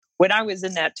when I was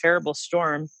in that terrible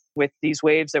storm with these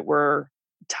waves that were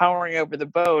towering over the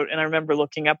boat, and I remember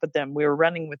looking up at them, we were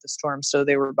running with the storm, so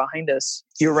they were behind us.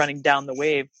 You were running down the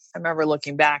wave. I remember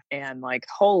looking back and like,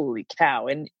 holy cow.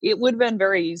 And it would have been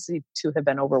very easy to have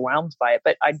been overwhelmed by it.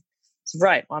 But I said,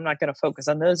 right, well, I'm not going to focus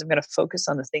on those. I'm going to focus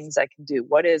on the things I can do.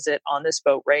 What is it on this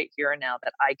boat right here and now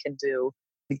that I can do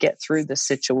to get through this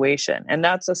situation? And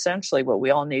that's essentially what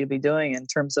we all need to be doing in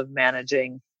terms of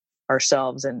managing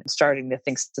ourselves and starting to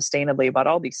think sustainably about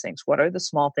all these things. What are the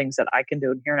small things that I can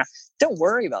do here now? Don't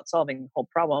worry about solving the whole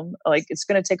problem. Like, it's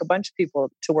going to take a bunch of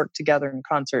people to work together in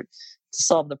concert to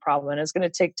solve the problem. And it's going to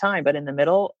take time. But in the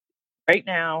middle, right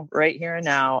now, right here and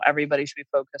now, everybody should be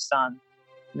focused on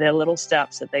the little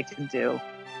steps that they can do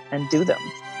and do them.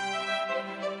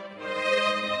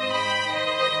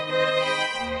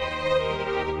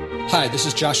 Hi, this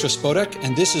is Joshua Spodek,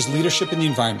 and this is Leadership in the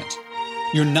Environment.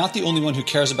 You're not the only one who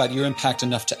cares about your impact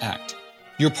enough to act.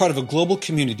 You're part of a global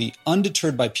community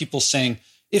undeterred by people saying,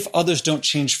 if others don't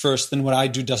change first, then what I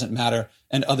do doesn't matter,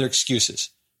 and other excuses.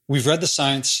 We've read the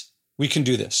science. We can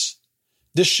do this.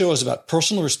 This show is about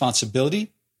personal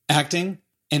responsibility, acting,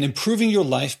 and improving your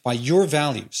life by your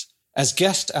values. As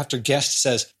guest after guest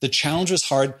says, the challenge was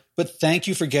hard, but thank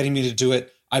you for getting me to do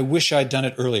it. I wish I'd done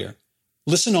it earlier.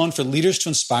 Listen on for leaders to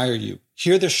inspire you,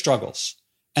 hear their struggles,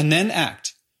 and then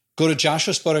act. Go to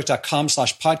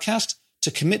joshuaspodek.com/podcast to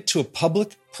commit to a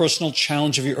public, personal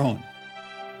challenge of your own.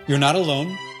 You're not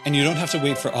alone, and you don't have to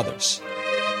wait for others.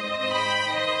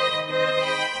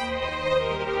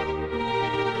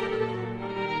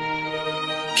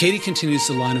 Katie continues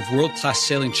the line of world-class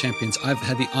sailing champions I've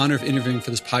had the honor of interviewing for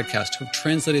this podcast who have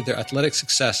translated their athletic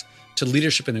success to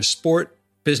leadership in their sport,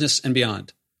 business, and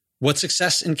beyond. What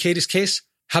success in Katie's case?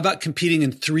 How about competing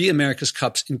in 3 America's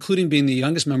Cups, including being the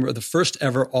youngest member of the first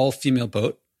ever all-female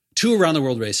boat, 2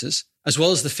 around-the-world races, as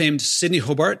well as the famed Sydney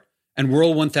Hobart and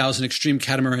World 1000 Extreme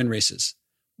Catamaran races.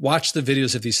 Watch the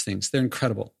videos of these things. They're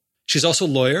incredible. She's also a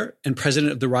lawyer and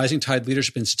president of the Rising Tide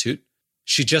Leadership Institute.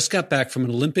 She just got back from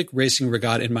an Olympic racing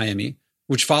regatta in Miami,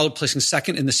 which followed placing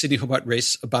second in the Sydney Hobart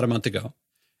race about a month ago.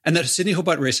 And that Sydney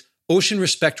Hobart race, Ocean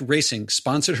Respect Racing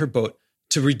sponsored her boat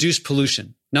to reduce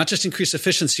pollution, not just increase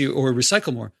efficiency or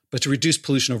recycle more, but to reduce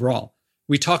pollution overall.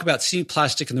 We talk about seeing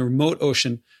plastic in the remote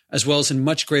ocean, as well as in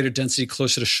much greater density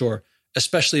closer to shore,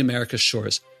 especially America's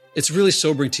shores. It's really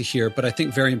sobering to hear, but I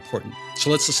think very important. So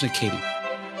let's listen to Katie.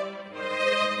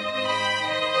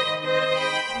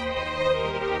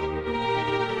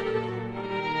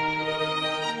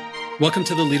 Welcome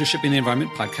to the Leadership in the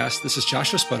Environment podcast. This is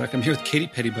Joshua Spodek. I'm here with Katie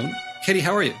Pettibone. Katie,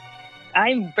 how are you?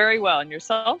 I'm very well. And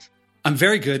yourself? I'm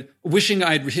very good. Wishing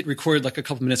I'd hit record like a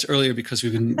couple minutes earlier because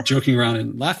we've been joking around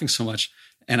and laughing so much.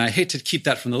 And I hate to keep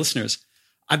that from the listeners.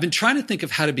 I've been trying to think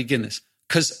of how to begin this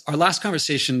because our last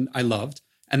conversation I loved,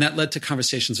 and that led to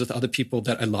conversations with other people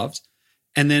that I loved.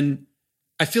 And then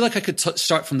I feel like I could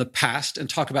start from the past and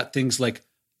talk about things like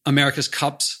America's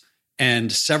Cups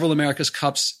and several America's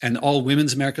Cups and all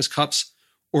women's America's Cups.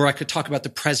 Or I could talk about the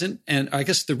present. And I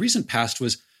guess the recent past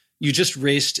was you just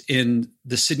raced in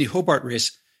the Sydney Hobart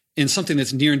race in something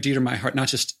that's near and dear to my heart, not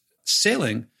just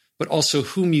sailing, but also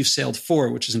whom you sailed for,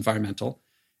 which is environmental.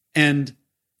 And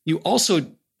you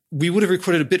also, we would have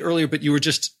recorded a bit earlier, but you were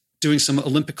just doing some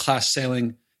Olympic class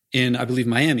sailing in, I believe,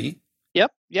 Miami.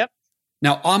 Yep.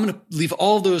 Now, I'm going to leave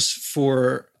all of those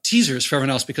for teasers for everyone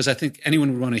else because I think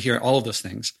anyone would want to hear all of those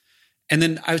things. And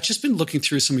then I've just been looking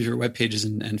through some of your web pages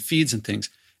and feeds and things,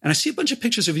 and I see a bunch of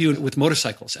pictures of you with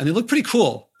motorcycles, and they look pretty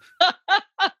cool.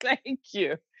 Thank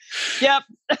you. Yep.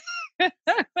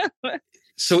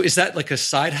 So is that like a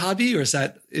side hobby or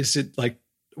is it like,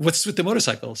 what's with the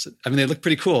motorcycles? I mean, they look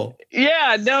pretty cool.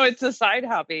 Yeah, no, it's a side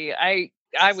hobby. I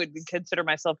would consider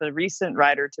myself a recent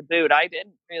rider to boot. I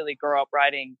didn't really grow up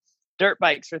riding dirt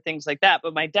bikes or things like that,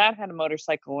 but my dad had a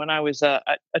motorcycle when I was a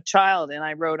child and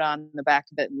I rode on the back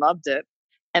of it and loved it.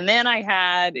 And then I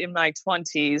had in my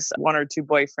 20s, 1 or 2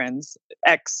 boyfriends,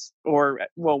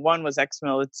 one was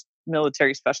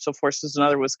ex-military special forces,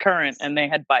 another was current, and they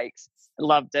had bikes.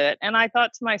 Loved it. And I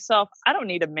thought to myself, I don't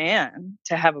need a man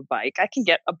to have a bike. I can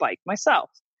get a bike myself.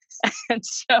 And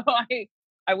so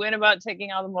I went about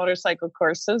taking all the motorcycle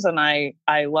courses and I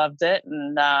loved it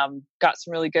and got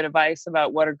some really good advice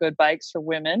about what are good bikes for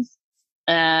women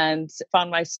and found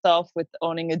myself with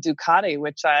owning a Ducati,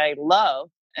 which I love.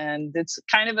 And it's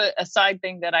kind of a side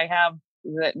thing that I have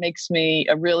that makes me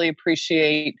really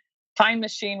appreciate fine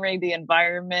machinery, the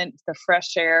environment, the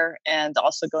fresh air, and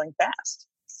also going fast.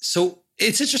 So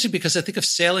it's interesting because I think of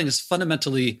sailing as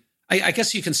fundamentally, I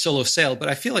guess you can solo sail, but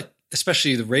I feel like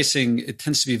especially the racing, it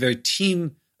tends to be very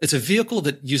team. It's a vehicle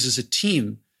that uses a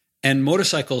team, and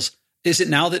motorcycles, Is it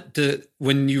now that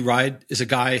when you ride, is a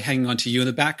guy hanging onto you in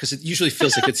the back? Because it usually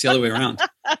feels like it's the other way around.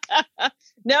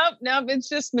 Nope, it's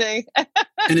just me.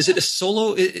 And is it a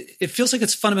solo? It feels like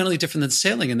it's fundamentally different than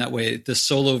sailing in that way, the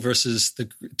solo versus the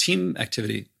team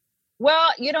activity. Well,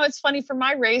 it's funny for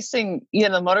my racing,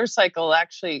 the motorcycle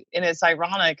actually, and it's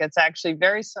ironic, it's actually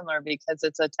very similar because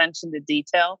it's attention to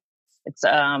detail. It's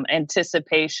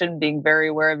anticipation, being very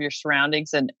aware of your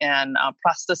surroundings and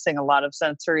processing a lot of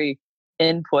sensory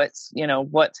inputs,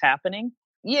 what's happening.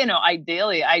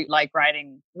 Ideally, I like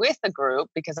riding with a group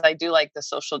because I do like the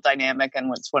social dynamic,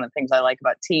 and it's one of the things I like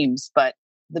about teams. But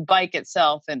the bike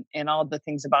itself and all the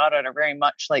things about it are very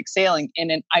much like sailing.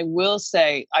 And I will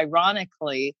say,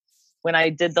 ironically, when I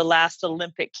did the last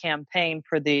Olympic campaign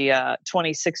for the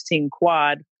 2016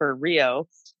 quad for Rio,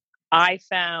 I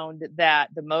found that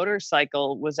the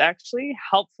motorcycle was actually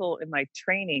helpful in my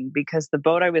training because the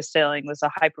boat I was sailing was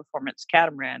a high performance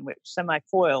catamaran, which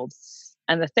semi-foiled.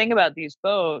 And the thing about these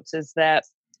boats is that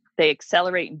they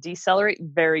accelerate and decelerate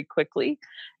very quickly.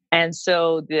 And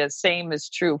so the same is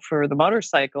true for the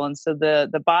motorcycle. And so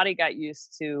the body got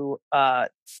used to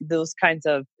those kinds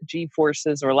of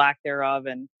G-forces or lack thereof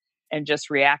and just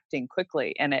reacting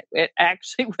quickly. And it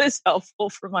actually was helpful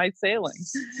for my sailing.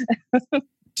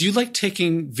 Do you like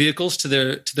taking vehicles to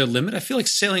their limit? I feel like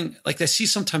sailing, like I see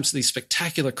sometimes these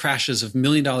spectacular crashes of $1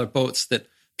 million boats that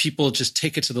people just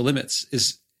take it to the limits.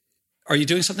 Are you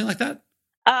doing something like that?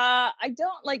 I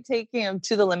don't like taking them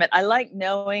to the limit. I like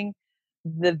knowing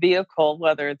the vehicle,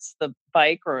 whether it's the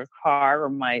bike or a car or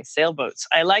my sailboats.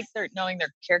 I like knowing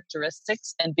their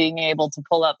characteristics and being able to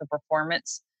pull out the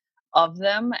performance of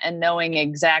them and knowing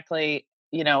exactly,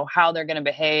 how they're going to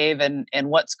behave and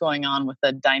what's going on with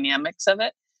the dynamics of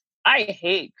it. I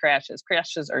hate crashes.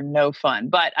 Crashes are no fun,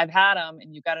 but I've had them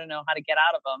and you got to know how to get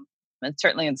out of them. And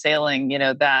certainly in sailing,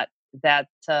 that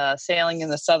sailing in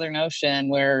the Southern Ocean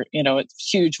where,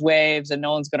 it's huge waves and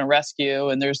no one's going to rescue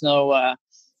and there's no,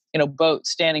 boat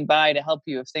standing by to help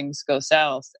you if things go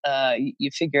south,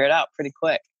 you figure it out pretty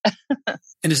quick.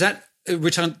 And is that, we're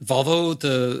talking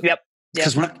Volvo, Yep.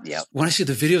 Because when I see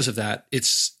the videos of that,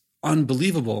 it's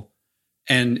unbelievable.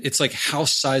 And it's like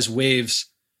house size waves.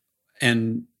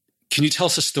 And can you tell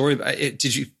us a story about it?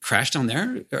 Did you crash down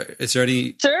there? Is there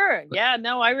any? Sure. Yeah,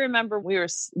 no, I remember which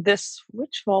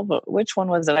Volvo, which one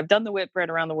was it? I've done the Whitbread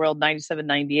Around the World 97,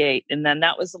 98. And then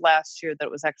that was the last year that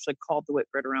it was actually called the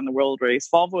Whitbread Around the World race.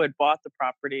 Volvo had bought the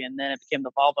property and then it became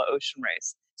the Volvo Ocean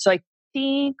Race. So I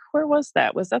think, where was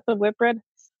that? Was that the Whitbread?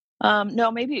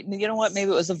 No, maybe, you know what?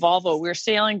 Maybe it was a Volvo. We were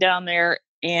sailing down there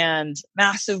and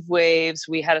massive waves.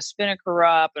 We had a spinnaker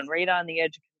up and right on the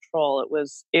edge of control.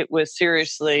 It was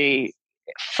seriously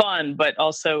fun, but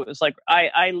also it was like,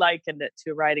 I likened it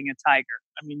to riding a tiger.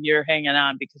 I mean, you're hanging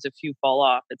on because if you fall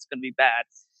off, it's going to be bad.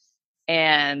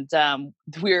 And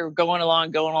we were going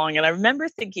along. And I remember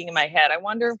thinking in my head, I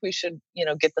wonder if we should,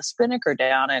 get the spinnaker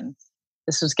down. And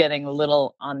this was getting a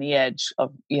little on the edge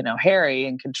of, hairy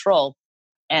and control.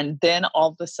 And then all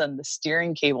of a sudden the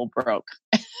steering cable broke.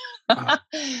 Wow.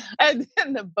 And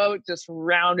then the boat just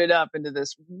rounded up into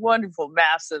this wonderful,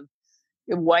 massive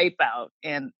wipeout.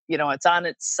 And, it's on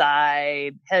its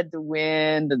side, head to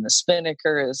wind, and the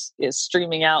spinnaker is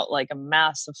streaming out like a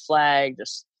massive flag,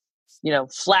 just,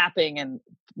 flapping and,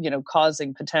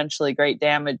 causing potentially great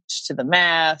damage to the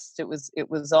mast. It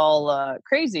was all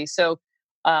crazy. So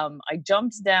I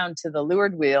jumped down to the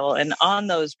leeward wheel, and on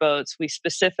those boats, we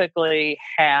specifically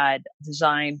had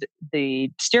designed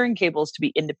the steering cables to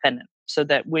be independent so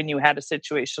that when you had a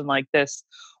situation like this,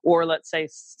 or let's say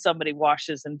somebody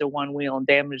washes into one wheel and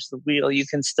damages the wheel, you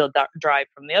can still drive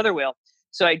from the other wheel.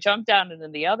 So I jumped down into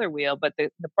the other wheel, but the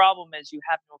problem is you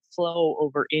have no flow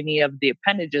over any of the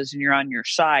appendages and you're on your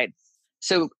side.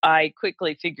 So I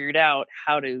quickly figured out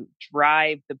how to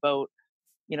drive the boat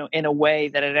in a way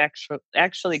that it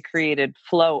actually created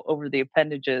flow over the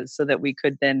appendages so that we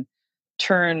could then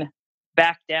turn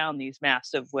back down these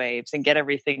massive waves and get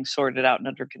everything sorted out and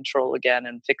under control again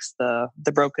and fix the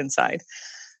broken side.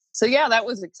 So yeah, that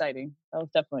was exciting. That was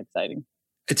definitely exciting.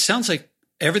 It sounds like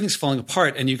everything's falling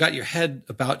apart and you got your head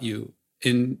about you.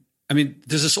 There's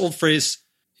this old phrase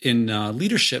in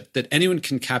leadership that anyone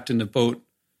can captain a boat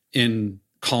in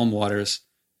calm waters.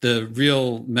 The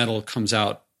real metal comes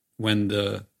out when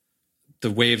the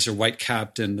waves are white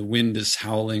capped and the wind is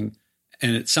howling.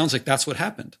 And it sounds like that's what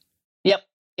happened.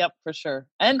 Yep, for sure.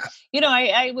 And,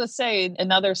 I will say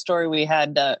another story we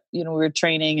had, we were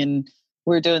training and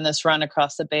we were doing this run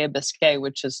across the Bay of Biscay,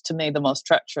 which is to me the most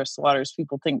treacherous waters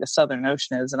people think the Southern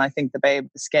Ocean is. And I think the Bay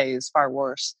of Biscay is far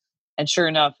worse. And sure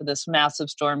enough, this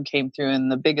massive storm came through,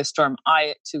 and the biggest storm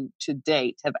I to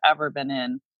date have ever been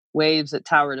in waves that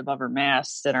towered above our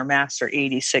masts, and our masts are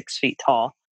 86 feet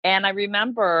tall. And I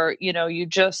remember, you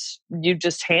just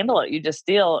handle it, you just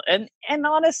deal. And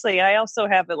honestly, I also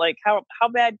have it like, how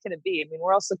bad can it be? I mean,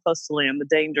 we're also close to land, the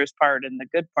dangerous part and the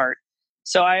good part.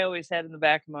 So I always had in the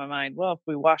back of my mind, well, if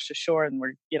we wash ashore and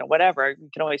we're, whatever, we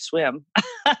can always swim.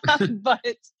 but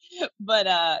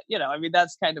I mean,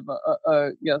 that's kind of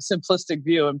a simplistic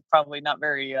view, and probably not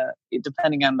very,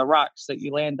 depending on the rocks that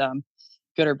you land on,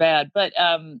 good or bad. But,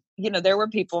 there were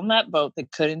people in that boat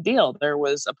that couldn't deal. There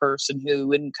was a person who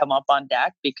wouldn't come up on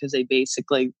deck because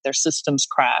their systems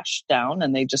crashed down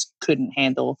and they just couldn't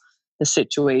handle the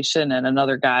situation. And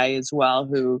another guy as well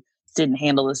who didn't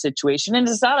handle the situation. And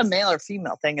it's not a male or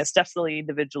female thing. It's definitely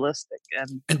individualistic.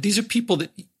 And these are people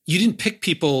that you didn't pick,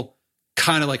 people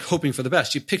kind of like hoping for the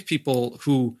best. You picked people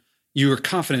who you were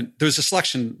confident. There was a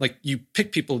selection, like you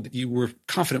picked people that you were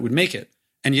confident would make it.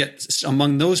 And yet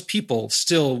among those people,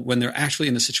 still, when they're actually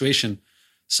in the situation,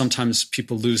 sometimes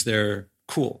people lose their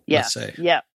cool, let's say.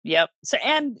 Yeah. Yep. So,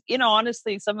 and,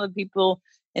 honestly, some of the people,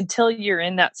 until you're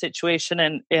in that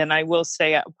situation, and I will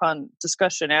say upon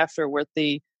discussion after with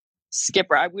the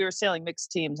skipper, we were sailing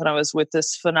mixed teams, and I was with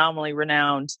this phenomenally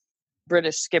renowned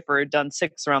British skipper who'd done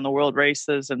 6 around the world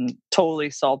races and totally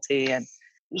salty. And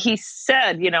he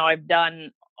said, I've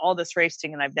done all this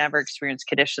racing and I've never experienced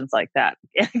conditions like that.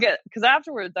 Because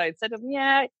afterwards I said to him,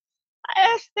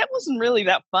 that wasn't really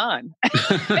that fun.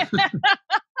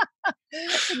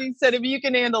 And he said, if you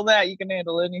can handle that, you can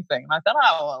handle anything. And I thought,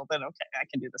 oh, well, then, okay, I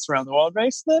can do this around the world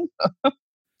race then.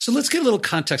 So let's get a little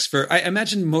context I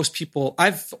imagine most people,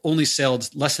 I've only sailed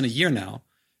less than a year now,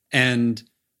 and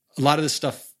a lot of this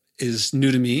stuff is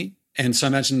new to me. And so I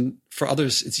imagine for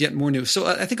others, it's yet more new. So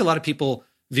I think a lot of people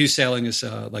view sailing as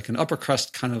like an upper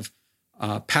crust kind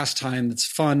of pastime that's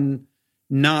fun,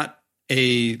 not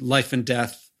a life and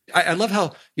death. I love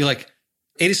how you like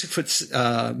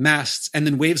 86-foot masts and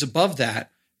then waves above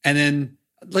that. And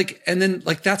then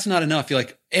that's not enough. You're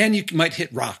like, and you might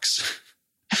hit rocks.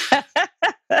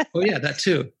 Oh yeah, that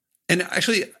too. And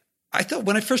actually, I thought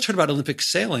when I first heard about Olympic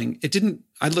sailing, I didn't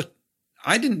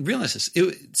realize this.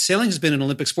 Sailing has been an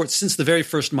Olympic sport since the very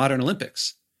first modern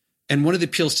Olympics. And one of the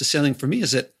appeals to sailing for me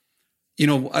is that,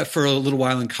 for a little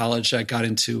while in college, I got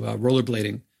into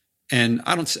rollerblading, and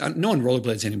no one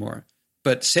rollerblades anymore,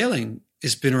 but sailing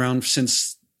has been around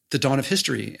since the dawn of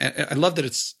history. I love that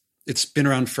it's been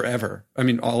around forever. I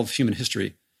mean, all of human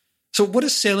history. So what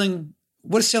is sailing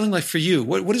like for you?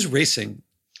 What is racing?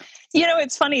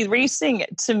 It's funny. Racing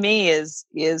to me is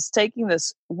taking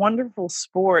this wonderful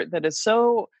sport that is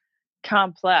so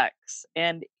complex.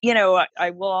 And, I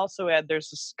will also add, there's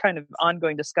this kind of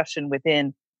ongoing discussion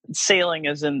within sailing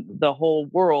as in the whole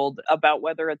world about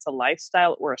whether it's a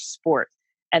lifestyle or a sport.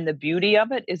 And the beauty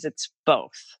of it is it's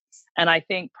both. And I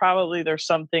think probably there's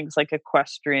some things like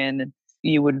equestrian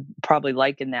you would probably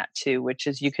liken that to, which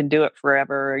is you can do it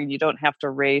forever. You don't have to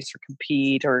race or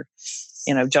compete or,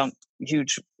 jump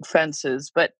huge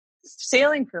fences. But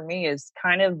sailing for me is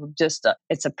kind of just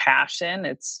it's a passion.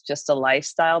 It's just a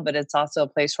lifestyle, but it's also a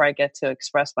place where I get to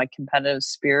express my competitive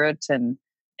spirit and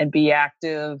be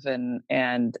active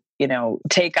and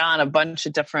take on a bunch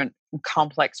of different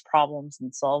complex problems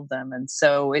and solve them. And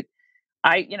so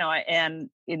and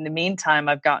in the meantime,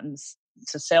 I've gotten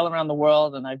to sail around the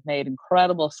world, and I've made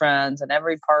incredible friends in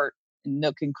every part,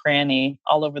 nook and cranny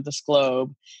all over this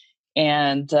globe.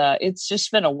 And it's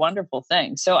just been a wonderful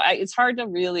thing. So it's hard to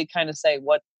really kind of say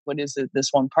what is it, this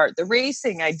one part. The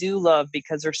racing I do love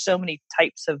because there's so many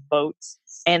types of boats,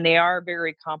 and they are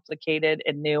very complicated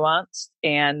and nuanced.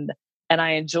 And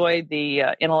I enjoy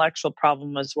the intellectual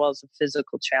problem as well as the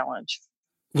physical challenge.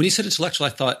 When you said intellectual, I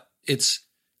thought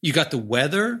you got the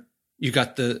weather, you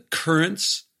got the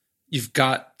currents, you've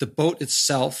got the boat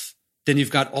itself, then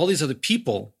you've got all these other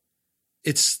people.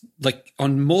 It's like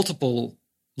on multiple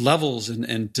levels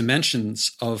and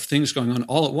dimensions of things going on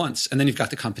all at once. And then you've got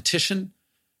the competition.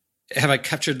 Have I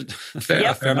captured a fair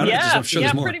amount of it? I'm sure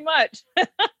there's more. Pretty much.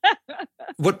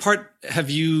 What part are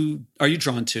you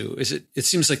drawn to? It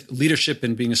seems like leadership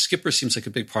and being a skipper seems like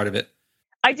a big part of it.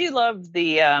 I do love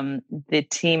the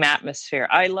team atmosphere.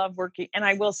 I love working, and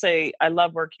I will say I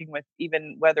love working with,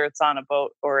 even whether it's on a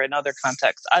boat or in other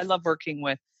contexts, I love working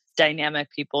with dynamic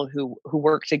people who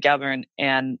work together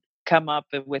and come up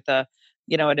with an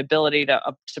ability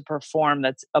to perform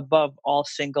that's above all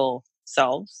single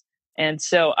selves. And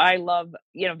so I love,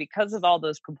 because of all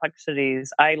those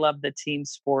complexities, I love the team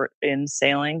sport in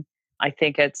sailing. I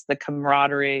think it's the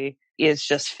camaraderie is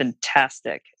just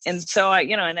fantastic. And so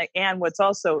and what's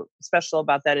also special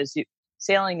about that is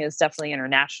sailing is definitely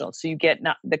international. So you get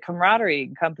the camaraderie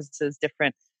encompasses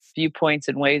different viewpoints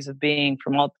and ways of being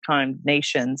from all kind of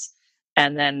nations.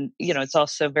 And then, it's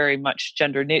also very much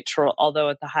gender neutral, although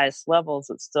at the highest levels,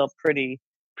 it's still pretty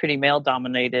male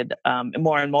dominated. And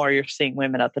more you're seeing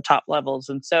women at the top levels.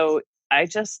 And so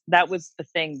that was the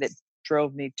thing that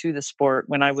drove me to the sport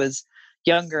when I was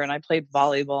younger, and I played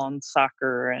volleyball and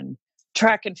soccer and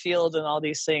track and field and all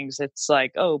these things. It's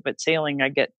like, oh, but sailing, I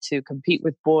get to compete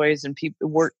with boys and people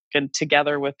working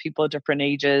together with people of different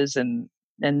ages. And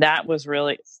that was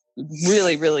really,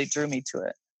 really drew me to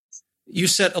it. You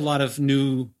set a lot of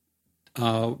new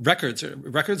records,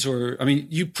 or I mean,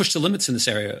 you pushed the limits in this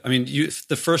area. I mean,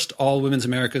 the first all women's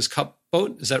America's Cup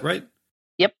boat, is that right?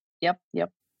 Yep.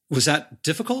 Was that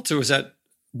difficult, or was that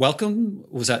welcome?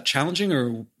 Was that challenging,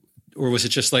 or was it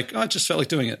just like, oh, I just felt like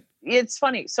doing it? It's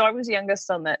funny. So I was youngest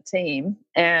on that team.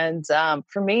 And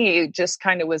for me, it just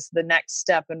kind of was the next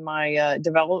step in my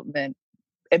development.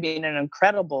 I mean, an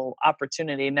incredible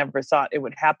opportunity. Never thought it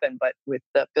would happen, but with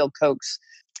Bill Koch's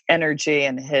energy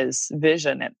and his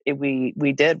vision, we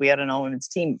had an all-women's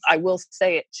team. I will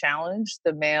say it challenged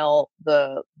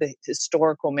the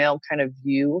historical male kind of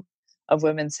view of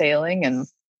women's sailing. And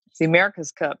the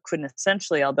America's Cup couldn't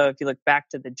essentially, although if you look back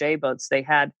to the J boats, they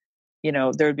had,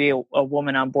 there'd be a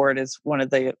woman on board as one of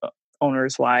the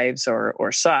owner's wives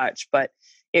or such. But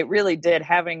it really did,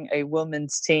 having a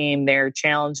women's team there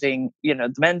challenging,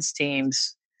 the men's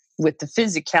teams with the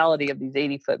physicality of these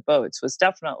 80-foot boats was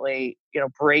definitely,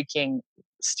 breaking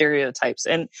stereotypes.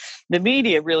 And the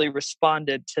media really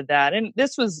responded to that. And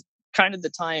this was kind of the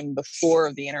time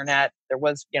before the internet. There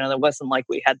wasn't like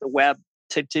we had the web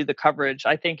to do the coverage.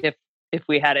 I think if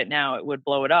we had it now, it would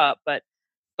blow it up. But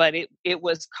it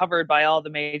was covered by all the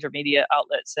major media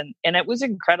outlets. And it was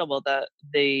incredible,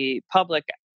 the public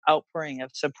outpouring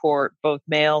of support, both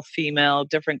male, female,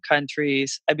 different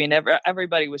countries. I mean,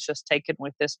 everybody was just taken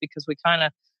with this because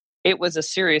it was a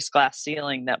serious glass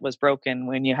ceiling that was broken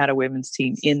when you had a women's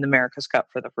team in the America's Cup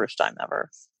for the first time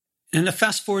ever. And to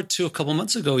fast forward to a couple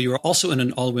months ago, you were also in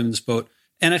an all-women's boat.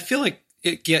 And I feel like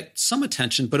it get some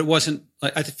attention, but it wasn't,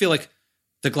 I feel like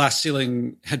the glass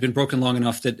ceiling had been broken long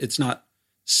enough that it's not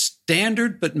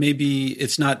standard, but maybe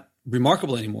it's not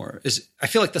remarkable anymore. I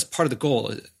feel like that's part of the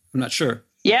goal. I'm not sure.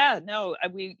 Yeah, no,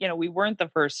 we weren't the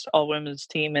first all women's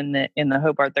team in the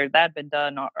Hobart. That had been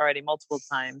done already multiple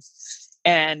times,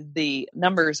 and the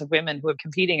numbers of women who are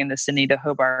competing in the Sonida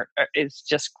Hobart is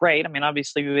just great. I mean,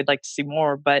 obviously we would like to see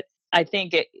more, but I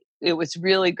think it was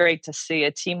really great to see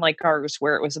a team like ours,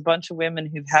 where it was a bunch of women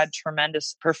who've had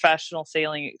tremendous professional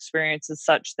sailing experiences,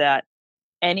 such that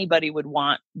anybody would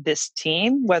want this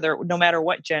team, no matter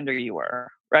what gender you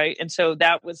were, right? And so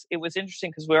it was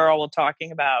interesting because we were all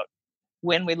talking about,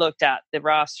 when we looked at the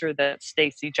roster that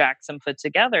Stacey Jackson put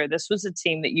together, this was a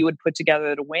team that you would put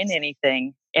together to win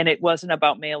anything. And it wasn't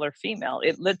about male or female.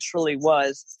 It literally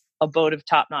was a boat of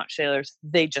top-notch sailors.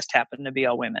 They just happened to be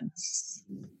all women.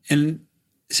 And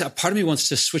so part of me wants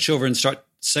to switch over and start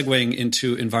segueing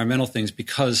into environmental things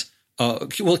because,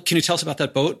 can you tell us about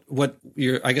that boat? What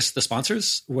the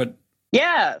sponsors?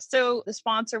 Yeah. So the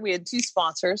sponsor, we had two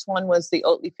sponsors. One was the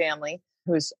Oatley family,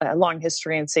 who's a long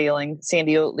history in sailing.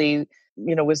 Sandy Oatley,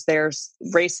 was there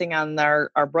racing on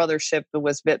our brother ship that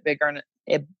was a bit bigger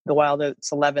in the Wild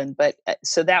Oats 11. But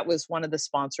so that was one of the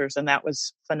sponsors, and that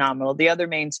was phenomenal. The other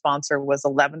main sponsor was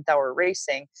 11th Hour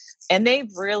Racing, and they've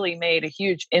really made a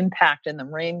huge impact in the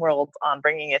marine world on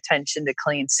bringing attention to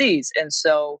clean seas. And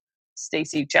so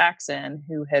Stacey Jackson,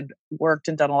 who had worked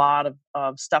and done a lot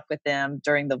of stuff with them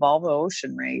during the Volvo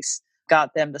Ocean Race,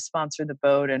 got them to sponsor the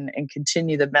boat and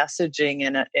continue the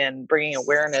messaging and bringing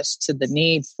awareness to the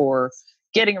need for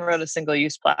getting rid of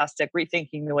single-use plastic,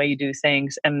 rethinking the way you do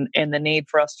things, and the need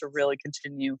for us to really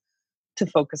continue to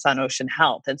focus on ocean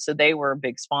health. And so they were a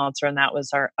big sponsor, and that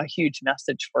was a huge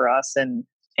message for us. And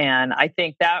I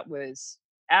think that was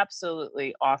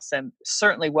absolutely awesome,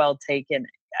 certainly well taken.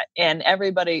 And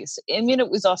it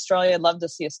was Australia. I'd love to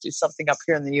see us do something up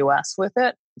here in the US with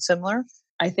it, similar.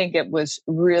 I think it was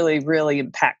really, really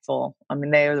impactful. I mean,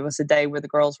 there was a day where the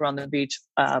girls were on the beach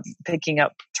picking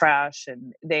up trash,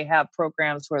 and they have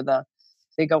programs where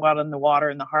they go out in the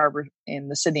water in the harbor, in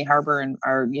the Sydney Harbor, and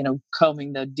are,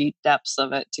 combing the deep depths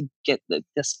of it to get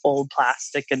this old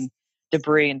plastic and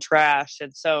debris and trash.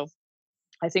 And so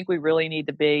I think we really need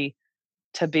to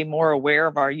be more aware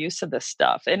of our use of this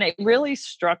stuff. And it really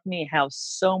struck me how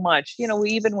so much,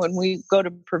 even when we go to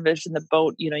provision the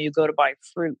boat, you go to buy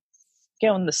fruit,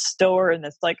 go in the store, and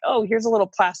it's like, oh, here's a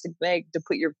little plastic bag to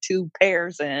put your two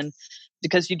pears in,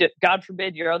 because God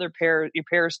forbid your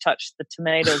pears touch the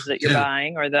tomatoes that you're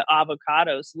buying or the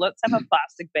avocados. Let's have a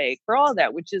plastic bag for all of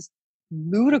that, which is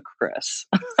ludicrous.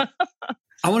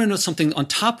 I want to know something on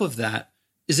top of that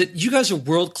is that you guys are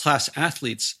world-class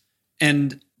athletes.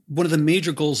 And one of the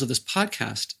major goals of this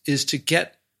podcast is to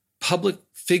get public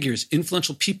figures,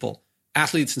 influential people,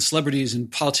 athletes and celebrities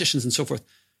and politicians and so forth,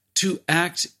 to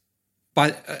act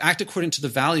according to the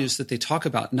values that they talk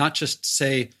about, not just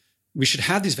say we should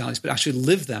have these values, but actually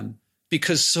live them.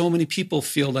 Because so many people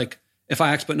feel like if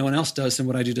I act but no one else does, then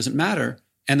what I do doesn't matter.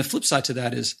 And the flip side to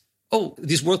that is, oh,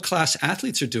 these world-class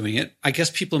athletes are doing it. I guess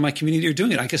people in my community are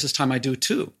doing it. I guess it's time I do it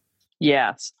too.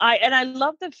 Yes. I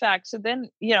love the fact. So then,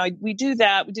 we do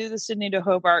that. We do the Sydney to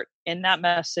Hobart, and that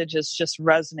message is just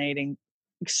resonating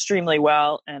extremely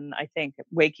well. And I think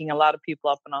waking a lot of people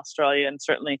up in Australia and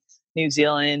certainly New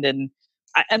Zealand. And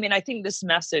I think this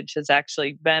message has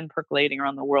actually been percolating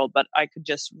around the world, but I could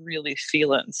just really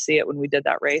feel it and see it when we did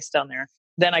that race down there.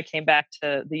 Then I came back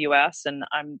to the US and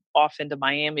I'm off into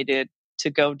Miami to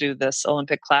go do this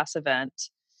Olympic class event.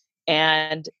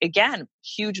 And again,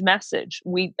 huge message.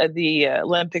 The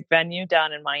Olympic venue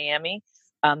down in Miami,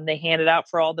 they handed out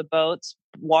for all the boats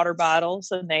water bottles,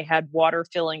 and they had water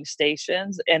filling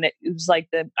stations. And it was like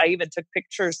I even took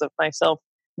pictures of myself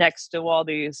next to all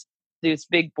these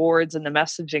big boards and the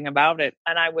messaging about it.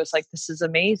 And I was like, this is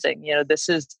amazing.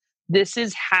 This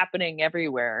is happening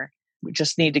everywhere. We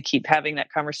just need to keep having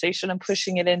that conversation and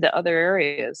pushing it into other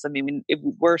areas.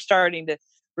 We're starting to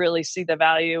really see the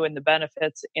value and the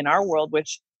benefits in our world,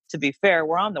 which, to be fair,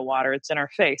 we're on the water, it's in our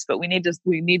face, but we need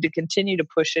to continue to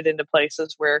push it into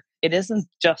places where it isn't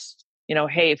just,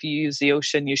 hey, if you use the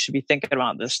ocean, you should be thinking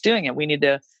about this, doing it. We need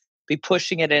to be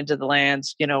pushing it into the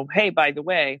lands, hey, by the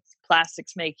way,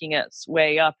 plastic's making its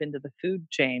way up into the food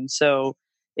chain. So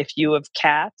if you have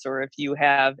cats or if you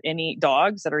have any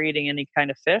dogs that are eating any kind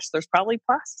of fish, there's probably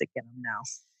plastic in them now.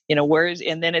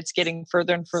 And then it's getting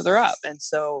further and further up. And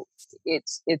so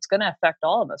it's going to affect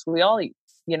all of us. We all eat,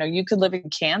 you could live in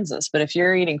Kansas, but if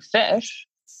you're eating fish,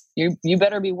 you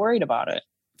better be worried about it.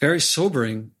 Very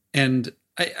sobering. And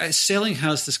sailing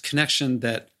has this connection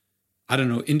that, I don't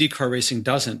know, IndyCar racing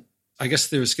doesn't. I guess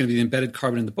there's going to be the embedded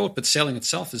carbon in the boat, but sailing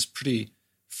itself is pretty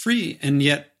free. And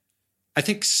yet I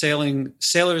think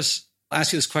sailors, I'll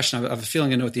ask you this question. I have a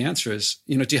feeling I know what the answer is.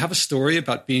 Do you have a story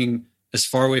about being as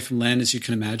far away from land as you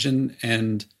can imagine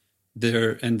and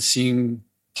seeing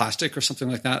plastic or something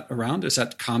like that around? Is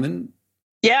that common?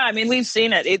 Yeah, we've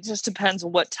seen it. It just depends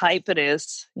on what type it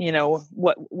is.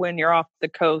 When you're off the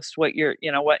coast, what you're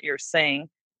saying,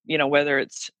 whether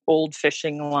it's old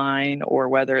fishing line or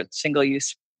whether it's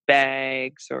single-use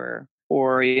bags or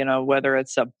whether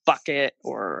it's a bucket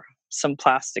or some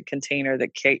plastic container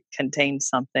that contains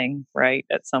something, right,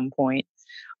 at some point.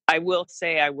 I will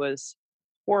say I was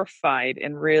horrified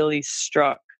and really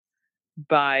struck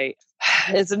by,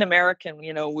 as an American,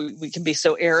 we can be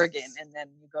so arrogant, and then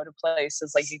you go to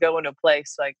places like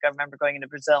I remember going into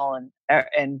Brazil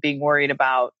and being worried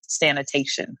about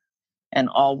sanitation and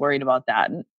all worried about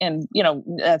that. And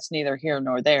that's neither here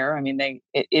nor there.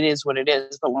 It is what it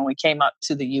is. But when we came up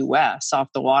to the US off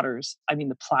the waters,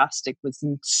 the plastic was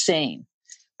insane.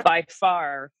 By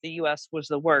far, the US was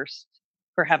the worst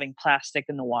for having plastic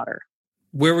in the water.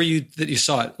 Where were you that you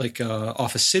saw it? Like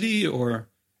off a city or?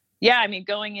 Yeah,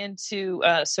 going into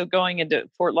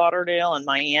Fort Lauderdale and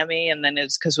Miami, and then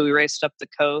it's because we raced up the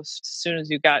coast. As soon as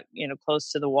you got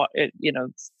close to the water,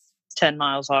 10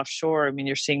 miles offshore,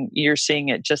 you're seeing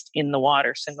it just in the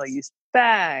water, single-use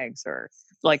bags, or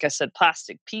like I said,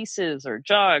 plastic pieces or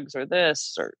jugs or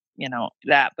this or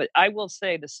that. But I will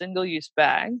say the single-use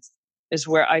bags is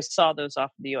where I saw those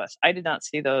off of the US. I did not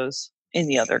see those in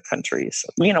the other countries.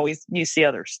 You see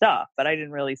other stuff, but I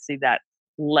didn't really see that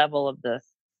level of the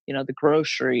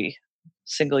grocery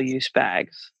single-use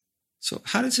bags. So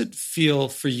how does it feel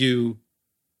for you?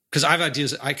 Because I have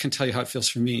ideas. I can tell you how it feels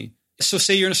for me. So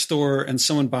say you're in a store and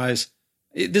someone buys,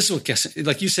 this is what guess,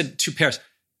 like you said, 2 pairs.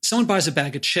 Someone buys a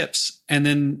bag of chips and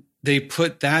then they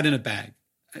put that in a bag.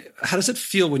 How does it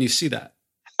feel when you see that?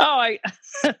 Oh,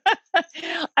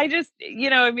 I just,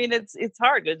 it's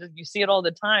hard. You see it all the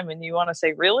time and you want to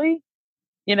say, really?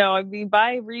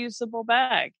 Buy a reusable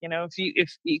bag.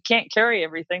 If you can't carry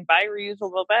everything, buy a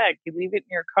reusable bag. You leave it in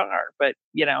your car. But,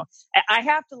 I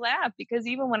have to laugh because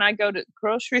even when I go to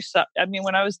grocery stuff,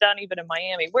 when I was down even in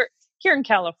Miami, we're here in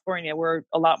California, we're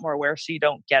a lot more aware, so you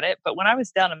don't get it. But when I was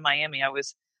down in Miami, I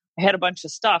had a bunch of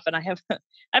stuff, and I have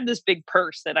this big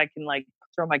purse that I can like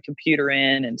throw my computer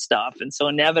in and stuff. And so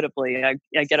inevitably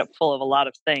I get it full of a lot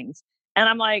of things. And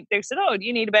I'm like, they said, oh, do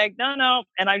you need a bag? No.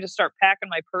 And I just start packing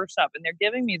my purse up and they're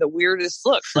giving me the weirdest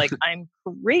looks. Like I'm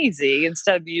crazy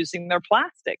instead of using their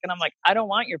plastic. And I'm like, I don't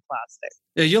want your plastic.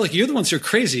 Yeah. You're the ones who are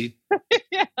crazy.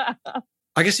 Yeah.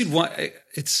 I guess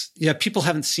people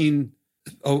haven't seen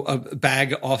a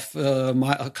bag off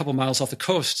a couple miles off the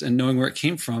coast and knowing where it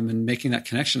came from and making that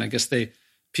connection. I guess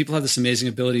people have this amazing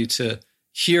ability to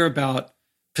hear about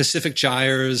Pacific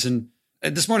gyres. And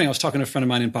this morning I was talking to a friend of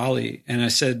mine in Bali, and I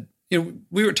said,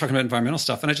 we were talking about environmental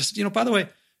stuff, and I just, by the way,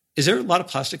 is there a lot of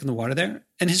plastic in the water there?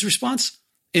 And his response,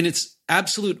 in its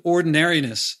absolute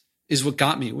ordinariness, is what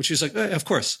got me, which was like, of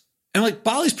course. And I'm like,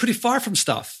 Bali's pretty far from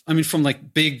stuff. I mean, from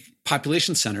like big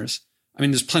population centers. I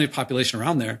mean, there's plenty of population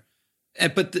around there.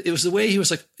 But it was the way he was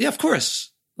like, yeah, of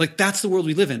course. Like, that's the world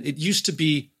we live in. It used to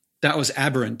be that was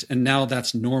aberrant, and now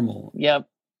that's normal. Yep.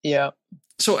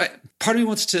 So part of me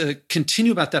wants to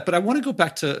continue about that, but I want to go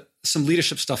back to some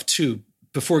leadership stuff too,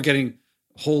 before getting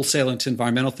wholesale into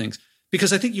environmental things.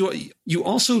 Because I think you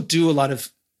also do a lot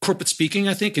of corporate speaking,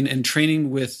 I think, and training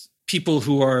with people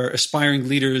who are aspiring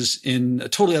leaders in a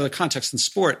totally other context than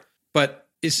sport. But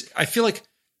I feel like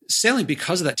sailing,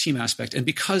 because of that team aspect and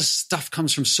because stuff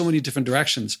comes from so many different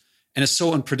directions and it's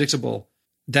so unpredictable,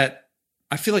 that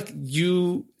I feel like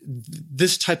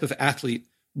this type of athlete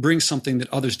brings something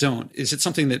that others don't. Is it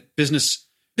something that business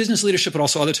leadership, but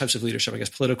also other types of leadership, I guess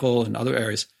political and other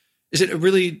areas, is it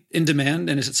really in demand?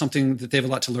 And is it something that they have a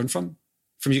lot to learn from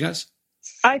you guys?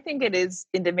 I think it is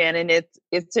in demand, and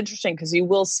it's interesting because you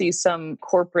will see some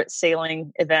corporate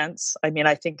sailing events. I mean,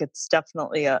 I think it's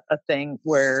definitely a thing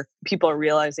where people are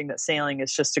realizing that sailing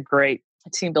is just a great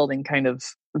team building kind of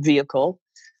vehicle.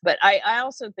 But I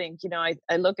also think,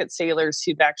 I look at sailors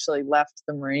who've actually left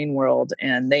the marine world,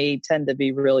 and they tend to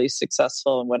be really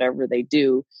successful in whatever they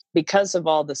do because of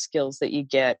all the skills that you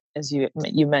get, as you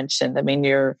mentioned. I mean,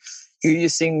 you're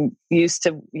used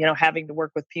to having to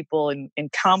work with people in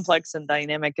complex and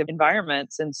dynamic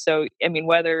environments. And so, I mean,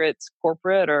 whether it's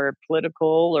corporate or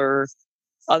political or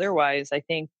otherwise, I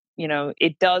think,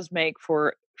 it does make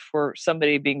for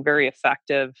somebody being very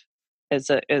effective as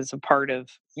a part of,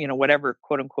 whatever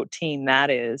quote unquote team that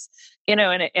is, and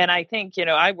I think,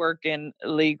 I work in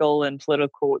legal and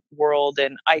political world.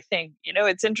 And I think,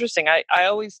 it's interesting. I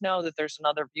always know that there's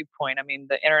another viewpoint. I mean,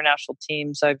 the international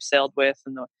teams I've sailed with,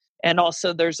 and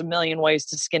also there's a million ways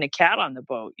to skin a cat on the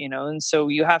boat, and so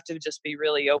you have to just be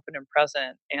really open and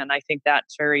present. And I think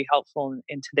that's very helpful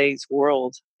in today's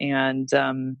world. And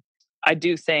I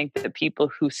do think that people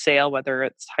who sail, whether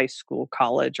it's high school,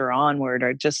 college, or onward,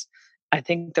 I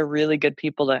think they're really good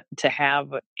people to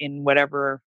have in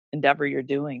whatever endeavor you're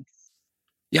doing.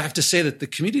 Yeah, I have to say that the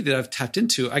community that I've tapped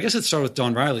into, I guess it started with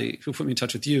Dawn Riley, who put me in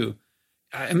touch with you.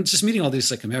 I'm just meeting all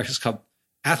these like America's Cup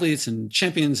athletes and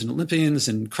champions and Olympians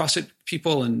and CrossFit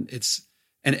people. And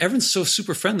everyone's so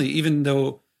super friendly, even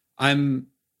though I'm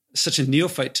such a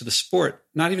neophyte to the sport,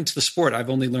 not even to the sport. I've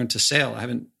only learned to sail.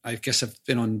 I guess I've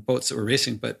been on boats that were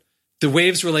racing, but the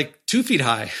waves were like 2 feet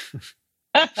high.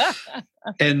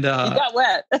 And you got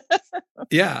wet.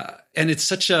 Yeah. And it's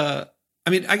such I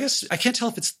guess I can't tell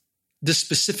if it's the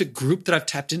specific group that I've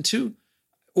tapped into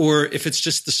or if it's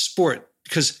just the sport,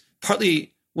 because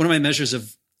partly one of my measures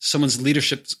of someone's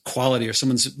leadership quality or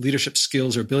someone's leadership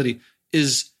skills or ability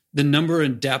is the number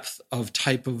and depth of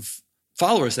type of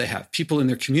followers they have, people in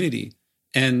their community.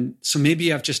 And so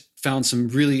maybe I've just found some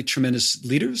really tremendous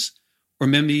leaders, or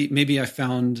maybe I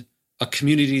found a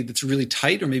community that's really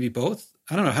tight, or maybe both.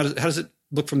 I don't know. How does it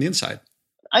look from the inside?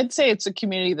 I'd say it's a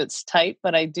community that's tight,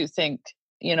 but I do think,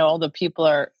 all the people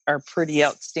are pretty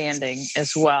outstanding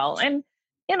as well. And,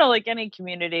 like any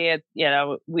community,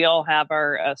 we all have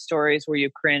our stories where you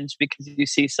cringe because you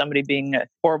see somebody being a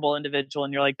horrible individual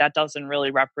and you're like, that doesn't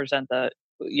really represent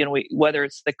whether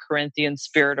it's the Corinthian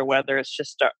spirit or whether it's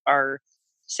just our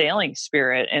sailing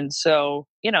spirit. And so,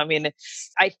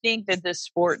 I think that this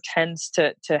sport tends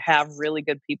to have really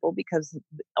good people because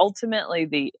ultimately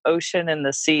the ocean and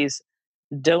the seas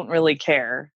don't really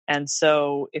care. And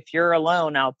so if you're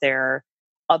alone out there,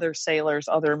 other sailors,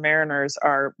 other mariners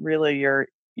are really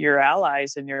your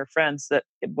allies and your friends that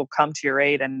will come to your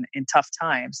aid in tough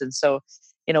times. And so,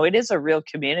 it is a real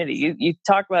community. You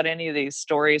talk about any of these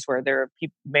stories where there are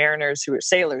mariners who are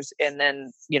sailors and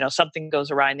then, something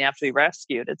goes awry and they have to be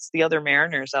rescued. It's the other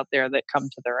mariners out there that come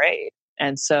to their aid.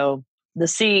 And so the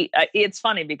sea, it's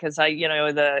funny because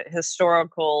the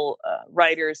historical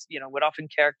writers, would often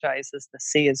characterize as the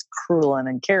sea is cruel and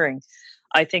uncaring.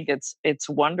 I think it's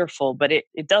wonderful, but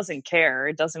it doesn't care.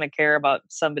 It doesn't care about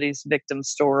somebody's victim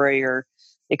story or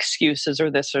excuses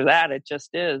or this or that. It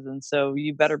just is. And so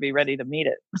you better be ready to meet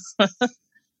it.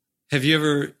 Have you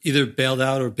ever either bailed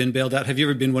out or been bailed out? Have you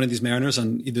ever been one of these mariners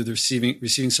on either the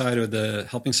receiving side or the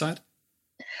helping side?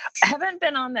 I haven't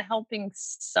been on the helping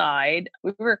side.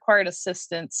 We required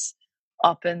assistance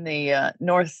up in the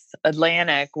North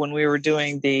Atlantic when we were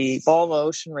doing the Volvo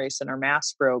Ocean Race and our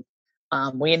mast broke.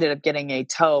 We ended up getting a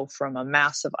tow from a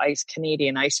massive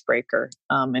Canadian icebreaker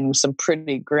in some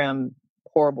pretty grim,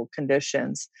 horrible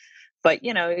conditions. But,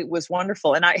 it was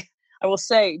wonderful. And I will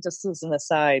say, just as an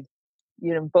aside,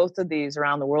 both of these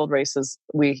around the world races,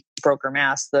 we broke our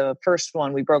mast. The first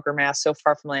one, we broke our mast so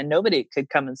far from land, nobody could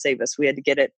come and save us. We had to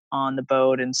get it on the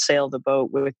boat and sail the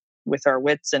boat with our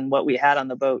wits and what we had on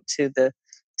the boat to the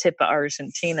tip of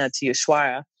Argentina, to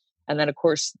Ushuaia. And then, of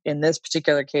course, in this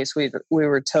particular case, we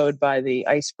were towed by the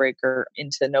icebreaker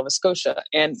into Nova Scotia.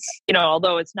 And,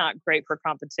 although it's not great for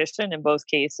competition in both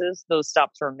cases, those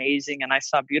stops were amazing. And I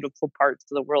saw beautiful parts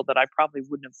of the world that I probably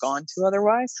wouldn't have gone to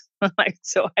otherwise.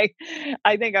 So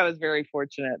I think I was very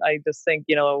fortunate. I just think,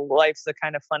 life's the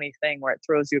kind of funny thing where it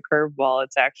throws you a curveball. It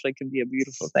actually can be a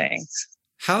beautiful thing.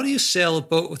 How do you sail a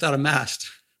boat without a mast?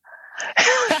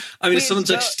 I mean, someone's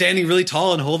like standing really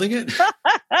tall and holding it.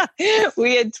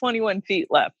 We had 21 feet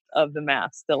left of the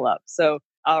mast still up. So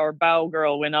our bow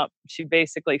girl went up. She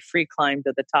basically free climbed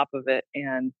to the top of it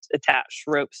and attached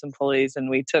ropes and pulleys. And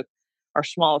we took our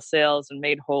small sails and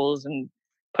made holes and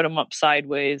put them up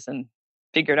sideways and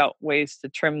figured out ways to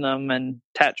trim them and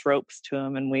attach ropes to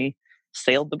them. And we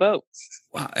sailed the boat.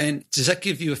 Wow. And does that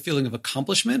give you a feeling of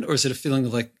accomplishment, or is it a feeling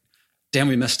of like, damn,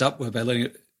 we messed up by letting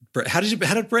it? How did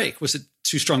it break? Was it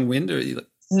too strong wind, or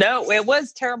No, it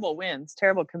was terrible winds,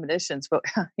 terrible conditions. But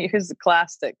here's the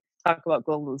classic talk about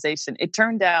globalization. It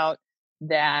turned out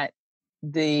that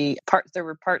there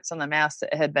were parts on the mast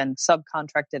that had been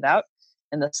subcontracted out,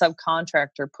 and the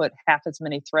subcontractor put half as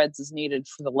many threads as needed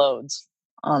for the loads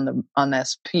on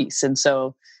this piece, and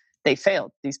so they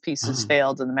failed. These pieces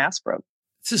failed, and the mast broke.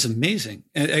 This is amazing.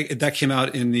 And that came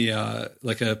out in the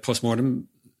like a postmortem.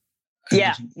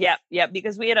 Yeah.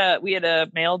 Because we had a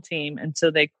male team, and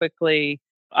so they quickly,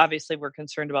 obviously, were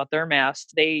concerned about their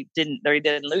mast. They didn't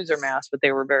lose their mast, but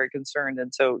they were very concerned,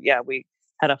 and so we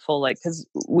had a full because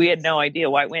we had no idea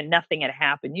why when nothing had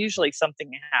happened. Usually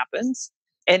something happens,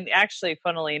 and actually,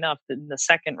 funnily enough, in the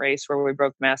second race where we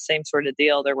broke mast, same sort of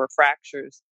deal. There were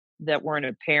fractures that weren't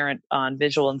apparent on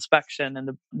visual inspection, and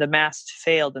the mast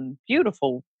failed. And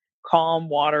beautiful, calm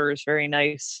waters, very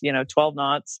nice, 12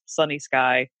 knots, sunny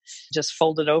sky, just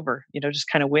folded over, just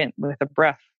kind of went with a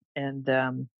breath. And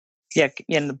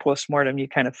in the postmortem, you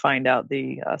kind of find out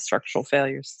the structural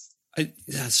failures.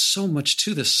 There's so much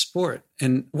to this sport.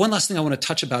 And one last thing I want to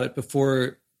touch about it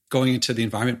before going into the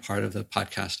environment part of the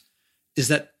podcast is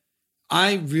that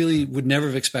I really would never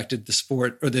have expected the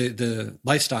sport or the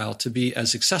lifestyle to be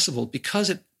as accessible,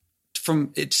 because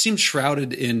it seemed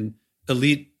shrouded in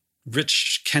elite,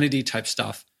 rich Kennedy type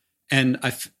stuff. And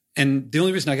the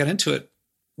only reason I got into it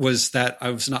was that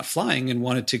I was not flying and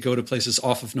wanted to go to places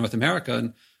off of North America,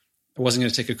 and I wasn't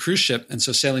going to take a cruise ship. And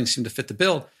so sailing seemed to fit the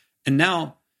bill. And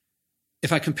now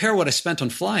if I compare what I spent on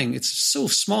flying, it's so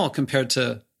small compared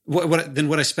to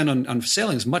what I spend on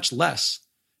sailing is much less.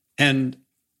 And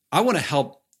I want to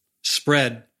help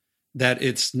spread that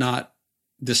it's not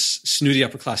this snooty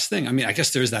upper class thing. I mean, I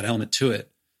guess there is that element to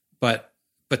it, but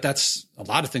that's a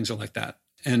lot of things are like that.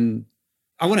 And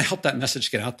I want to help that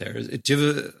message get out there. Do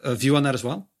you have a view on that as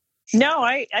well? No,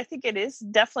 I think it is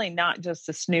definitely not just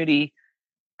a snooty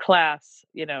class,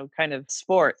 kind of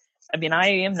sport. I mean, I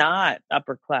am not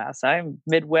upper class. I'm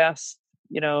Midwest,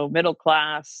 middle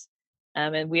class.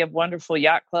 And we have wonderful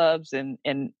yacht clubs. And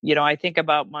I think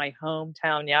about my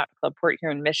hometown yacht club, Port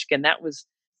Huron, Michigan. That was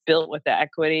built with the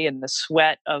equity and the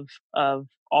sweat of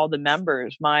all the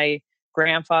members. My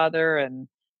grandfather and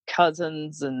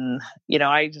cousins. And,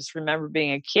 I just remember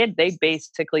being a kid, they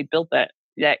basically built that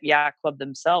yacht club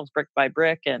themselves, brick by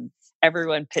brick. And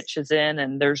everyone pitches in,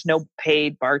 and there's no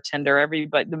paid bartender.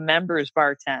 The members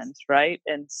bartend, right?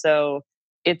 And so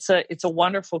it's a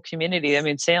wonderful community. I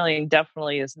mean, sailing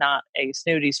definitely is not a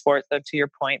snooty sport, though. To your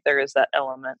point, there is that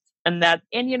element, and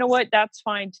you know what? That's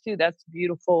fine too. That's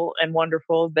beautiful and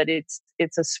wonderful. But it's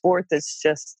a sport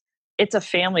it's a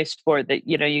family sport that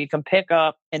you can pick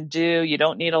up and do. You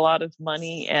don't need a lot of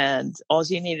money, and all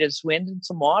you need is wind and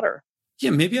some water.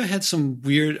 Yeah, maybe I had some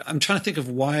weird. I'm trying to think of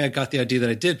why I got the idea that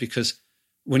I did, because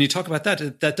when you talk about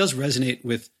that does resonate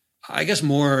with, I guess,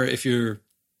 more if you're.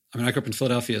 I mean, I grew up in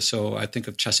Philadelphia, so I think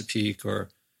of Chesapeake or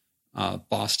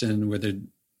Boston, where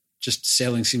just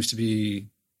sailing seems to be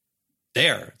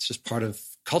there. It's just part of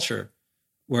culture.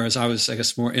 Whereas I was, I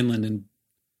guess, more inland, and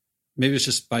maybe it's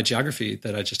just by geography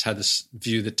that I just had this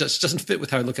view that just doesn't fit with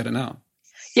how I look at it now.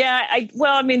 Yeah,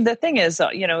 the thing is,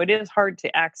 it is hard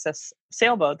to access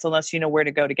sailboats unless you know where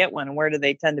to go to get one, and where do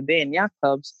they tend to be in yacht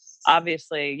clubs.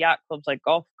 Obviously, yacht clubs like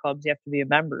golf clubs, you have to be a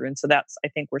member, and so that's, I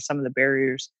think, where some of the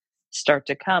barriers start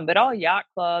to come. But all yacht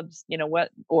clubs,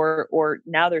 or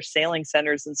now there's sailing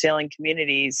centers and sailing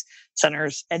communities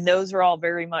centers, and those are all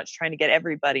very much trying to get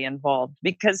everybody involved,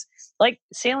 because like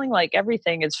sailing, like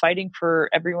everything, is fighting for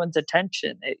everyone's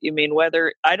attention.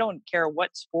 Whether, I don't care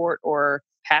what sport or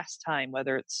pastime,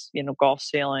 whether it's golf,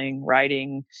 sailing,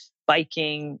 riding,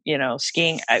 biking,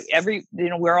 skiing,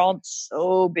 we're all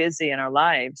so busy in our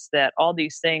lives that all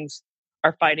these things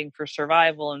are fighting for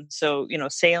survival. And so,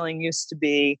 sailing used to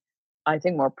be, I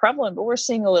think, more prevalent, but we're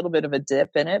seeing a little bit of a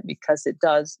dip in it, because it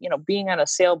does, being on a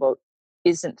sailboat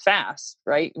isn't fast,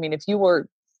 right? If you were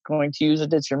going to use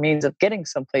it as your means of getting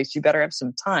someplace, you better have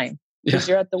some time, because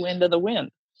you're at the wind of the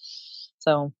wind.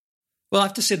 So, well, I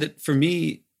have to say that for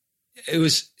me, it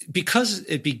was because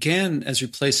it began as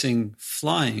replacing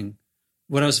flying,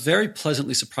 what I was very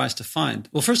pleasantly surprised to find.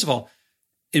 Well, first of all,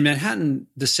 in Manhattan,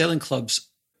 the sailing clubs,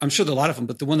 I'm sure there are a lot of them,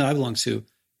 but the one that I belong to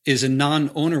is a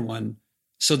non-owner one.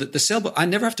 So that the sailboat, I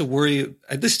never have to worry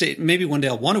at this stage. Maybe one day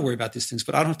I'll want to worry about these things,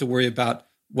 but I don't have to worry about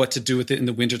what to do with it in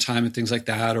the wintertime and things like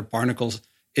that, or barnacles.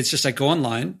 It's just I go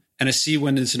online and I see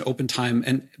when it's an open time.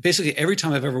 And basically every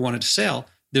time I've ever wanted to sail,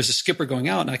 there's a skipper going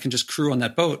out and I can just crew on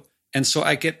that boat. And so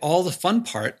I get all the fun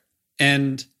part,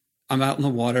 and I'm out in the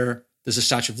water. There's the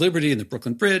Statue of Liberty and the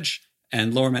Brooklyn Bridge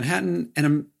and Lower Manhattan.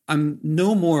 And I'm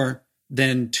no more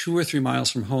than 2 or 3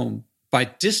 miles from home by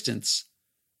distance.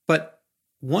 But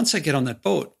once I get on that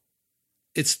boat,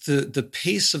 it's the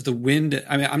pace of the wind.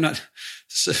 I'm not,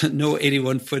 no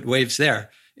 81-foot waves there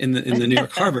in the New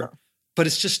York Harbor, but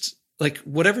it's just like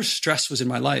whatever stress was in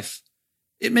my life,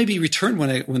 it may be returned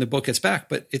when the boat gets back,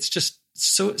 but it's just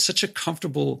such a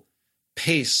comfortable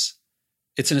pace.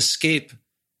 It's an escape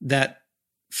that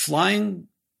flying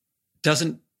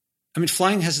doesn't.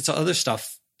 Flying has its other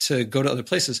stuff to go to other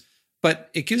places, but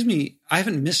it gives me, I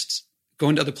haven't missed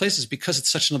going to other places because it's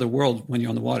such another world when you're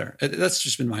on the water. That's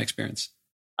just been my experience.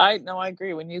 I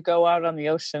agree. When you go out on the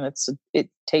ocean, it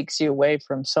takes you away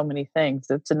from so many things.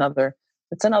 It's another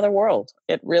world.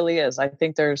 It really is. I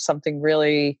think there's something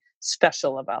really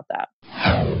special about that.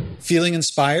 Feeling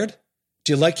inspired?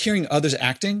 Do you like hearing others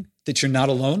acting that you're not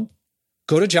alone?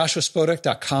 Go to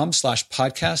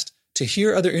joshuaspodek.com/podcast to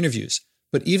hear other interviews,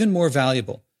 but even more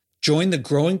valuable, join the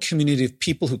growing community of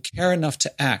people who care enough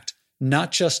to act,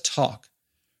 not just talk.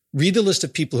 Read the list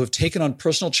of people who have taken on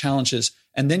personal challenges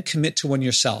and then commit to one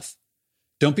yourself.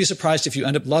 Don't be surprised if you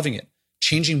end up loving it,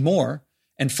 changing more,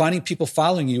 and finding people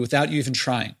following you without you even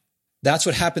trying. That's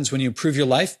what happens when you improve your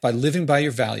life by living by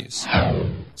your values.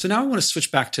 So now I want to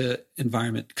switch back to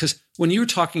environment, because when you were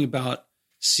talking about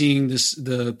seeing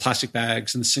the plastic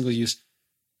bags and the single use,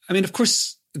 of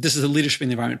course, this is a Leadership in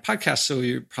the Environment podcast, so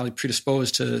you're probably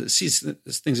predisposed to see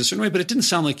things a certain way, but it didn't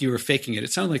sound like you were faking it.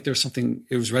 It sounded like there was something,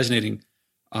 it was resonating,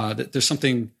 that there's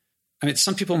something,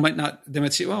 some people might not, they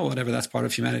might say, well, whatever, that's part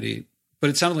of humanity, but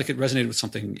it sounded like it resonated with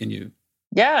something in you.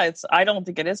 Yeah, I don't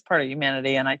think it is part of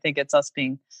humanity. And I think it's us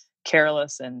being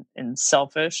careless and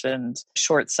selfish and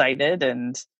short-sighted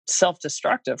and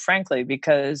self-destructive, frankly,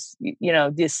 because,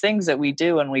 these things that we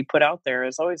do and we put out there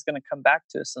is always going to come back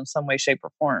to us in some way, shape,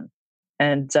 or form.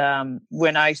 And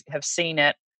when I have seen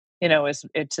it,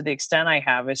 to the extent I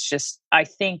have, it's just, I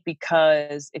think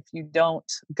because if you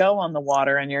don't go on the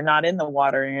water and you're not in the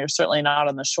water and you're certainly not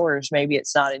on the shores, maybe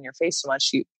it's not in your face so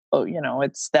much.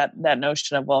 It's that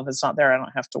notion of, well, if it's not there, I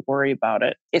don't have to worry about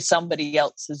it. If somebody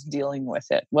else is dealing with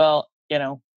it, well,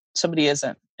 somebody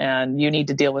isn't, and you need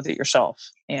to deal with it yourself,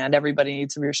 and everybody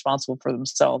needs to be responsible for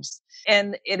themselves.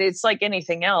 And it's like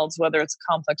anything else, whether it's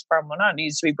a complex problem or not, it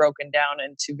needs to be broken down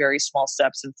into very small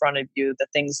steps in front of you, the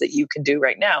things that you can do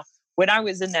right now. When I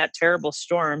was in that terrible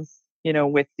storm,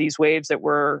 with these waves that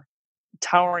were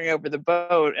towering over the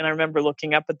boat, and I remember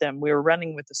looking up at them, we were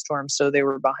running with the storm, so they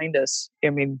were behind us.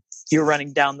 You're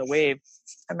running down the wave.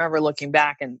 I remember looking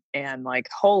back and like,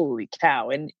 holy cow.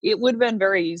 And it would have been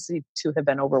very easy to have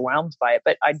been overwhelmed by it.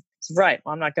 But I'm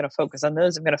not going to focus on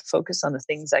those. I'm going to focus on the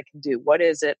things I can do. What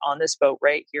is it on this boat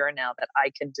right here and now that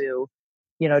I can do,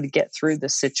 to get through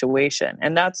this situation?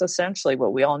 And that's essentially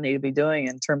what we all need to be doing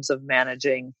in terms of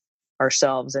managing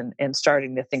ourselves and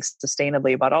starting to think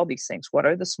sustainably about all these things. What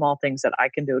are the small things that I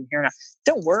can do here now?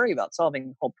 Don't worry about solving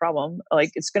the whole problem.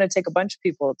 Like, it's going to take a bunch of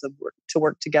people to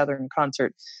work together in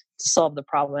concert to solve the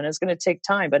problem. And it's going to take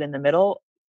time. But in the middle,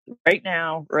 right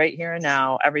now, right here and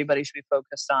now, everybody should be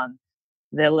focused on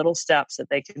the little steps that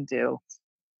they can do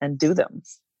and do them.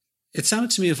 It sounded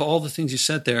to me, of all the things you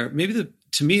said there,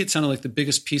 to me, it sounded like the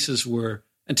biggest pieces were,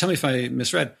 and tell me if I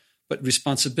misread, but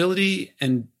responsibility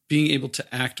and being able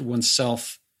to act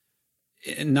oneself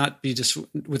and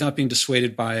without being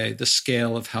dissuaded by the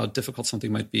scale of how difficult something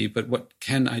might be, but what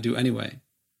can I do anyway?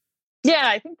 Yeah,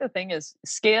 I think the thing is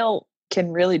scale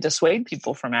can really dissuade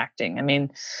people from acting. I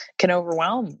mean, can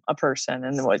overwhelm a person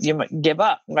and what you might give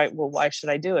up, right? Well, why should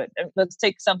I do it? And let's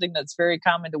take something that's very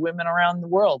common to women around the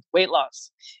world, weight loss.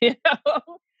 You know,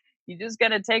 you just got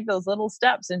to take those little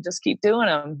steps and just keep doing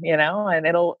them, you know, and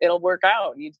it'll work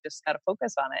out. You just got to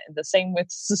focus on it. And the same with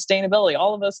sustainability.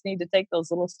 All of us need to take those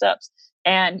little steps.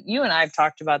 And you and I have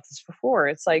talked about this before.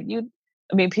 It's like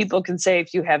I mean, people can say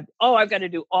if you have, oh, I've got to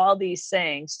do all these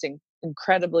things to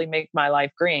incredibly make my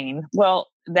life green. Well,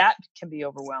 that can be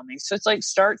overwhelming. So it's like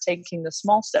start taking the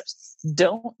small steps.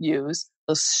 Don't use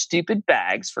those stupid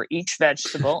bags for each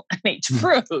vegetable and each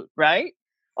fruit, right?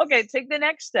 Okay, take the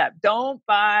next step. Don't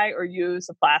buy or use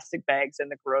the plastic bags in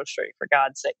the grocery, for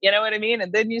God's sake. You know what I mean?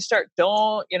 And then you start,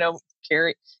 don't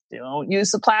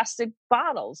use the plastic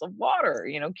bottles of water,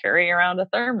 carry around a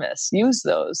thermos, use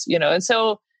those, and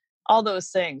so all those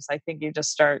things, I think you just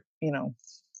start,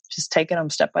 just taking them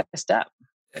step by step.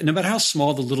 No matter how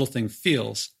small the little thing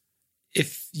feels,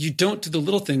 if you don't do the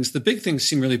little things, the big things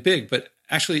seem really big. But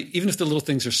actually, even if the little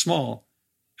things are small,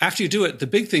 after you do it, the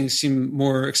big things seem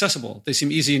more accessible. They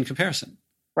seem easy in comparison.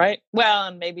 Right. Well,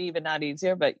 and maybe even not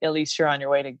easier, but at least you're on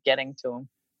your way to getting to them.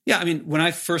 Yeah. I mean, when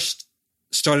I first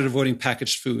started avoiding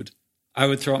packaged food, I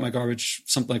would throw out my garbage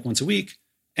something like once a week.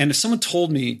 And if someone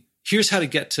told me, here's how to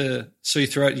get to so you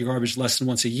throw out your garbage less than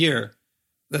once a year,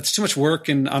 that's too much work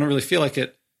and I don't really feel like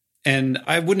it. And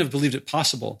I wouldn't have believed it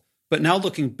possible. But now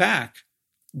looking back,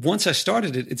 once I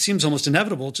started it, it seems almost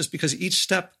inevitable just because each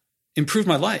step improved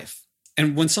my life.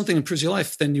 And when something improves your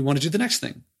life, then you want to do the next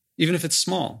thing, even if it's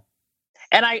small.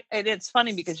 And it's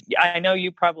funny because I know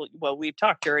you we've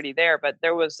talked already there, but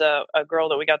there was a girl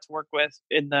that we got to work with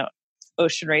in the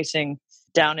ocean racing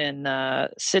down in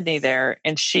Sydney there,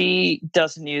 and she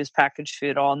doesn't use packaged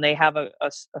food at all. And they have a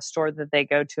store that they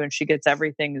go to, and she gets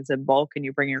everything is in bulk, and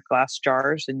you bring your glass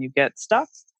jars and you get stuff.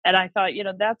 And I thought,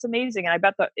 that's amazing. And I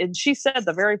bet and she said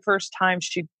the very first time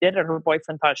she did it, her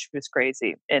boyfriend thought she was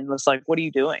crazy and was like, what are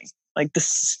you doing? Like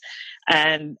this.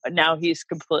 And now he's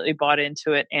completely bought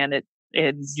into it. And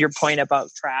your point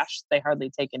about trash, they hardly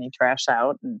take any trash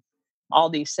out and all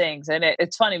these things. And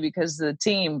it's funny because the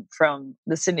team from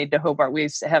the Sydney to Hobart, we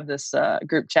used to have this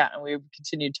group chat and we would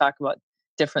continue to talk about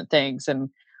different things. And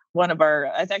one of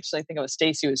I think it was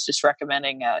Stacy was just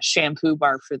recommending a shampoo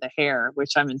bar for the hair,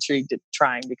 which I'm intrigued at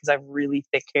trying because I have really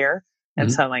thick hair.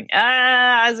 And so I'm like,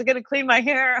 is it going to clean my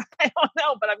hair? I don't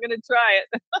know, but I'm going to try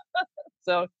it.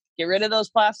 So get rid of those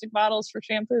plastic bottles for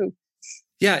shampoo.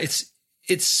 Yeah,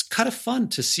 it's kind of fun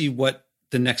to see what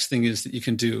the next thing is that you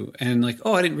can do. And like,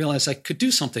 I didn't realize I could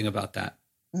do something about that.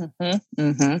 Mm-hmm.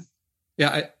 Mm-hmm.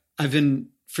 Yeah,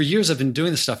 for years I've been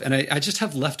doing this stuff, and I just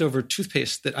have leftover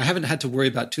toothpaste that I haven't had to worry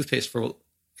about toothpaste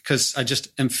because I just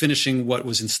am finishing what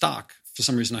was in stock. For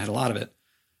some reason, I had a lot of it.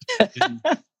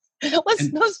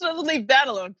 Let's leave that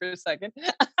alone for a second.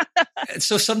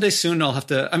 So someday soon I'll have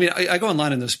to, I go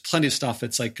online and there's plenty of stuff.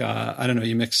 It's like,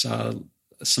 you mix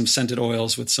some scented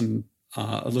oils with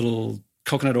a little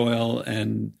coconut oil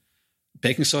and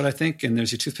baking soda, I think, and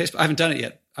there's your toothpaste. But I haven't done it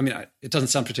yet. It doesn't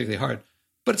sound particularly hard,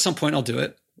 but at some point I'll do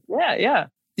it. Yeah.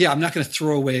 Yeah, I'm not going to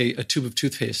throw away a tube of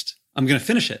toothpaste. I'm going to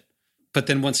finish it. But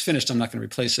then once finished, I'm not going to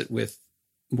replace it with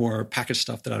more packaged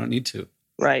stuff that I don't need to.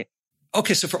 Right.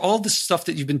 Okay, so for all this stuff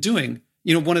that you've been doing,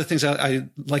 one of the things I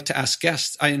like to ask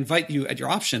guests, I invite you at your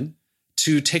option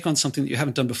to take on something that you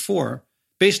haven't done before,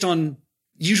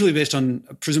 usually based on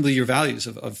presumably your values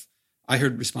of I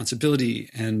heard responsibility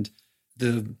and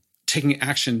the taking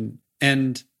action,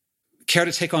 and care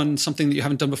to take on something that you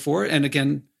haven't done before. And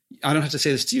again, I don't have to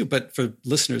say this to you, but for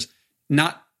listeners,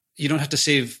 you don't have to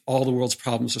save all the world's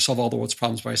problems or solve all the world's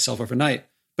problems by yourself overnight,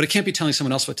 but it can't be telling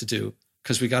someone else what to do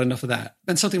because we got enough of that.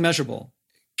 And something measurable.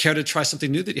 Care to try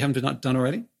something new that you haven't done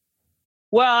already?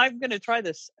 Well, I'm going to try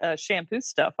this shampoo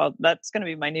stuff. That's going to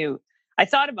be my new. I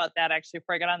thought about that actually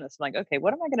before I got on this. I'm like, okay,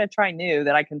 what am I going to try new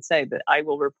that I can say that I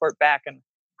will report back on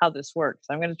how this works?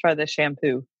 I'm going to try this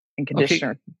shampoo and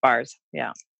conditioner bars.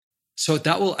 Yeah. So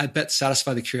that will, I bet,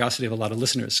 satisfy the curiosity of a lot of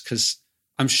listeners, because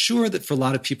I'm sure that for a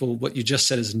lot of people, what you just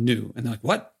said is new. And they're like,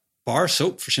 what? Bar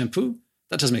soap for shampoo?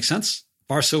 That doesn't make sense.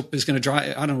 Bar soap is going to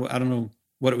dry. I don't know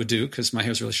what it would do because my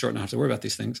hair is really short and I don't have to worry about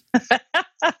these things.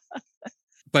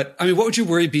 But what would your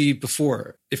worry be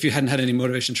before if you hadn't had any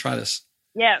motivation to try this?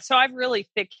 Yeah. So I have really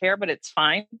thick hair, but it's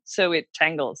fine. So it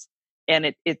tangles.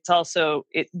 And it's also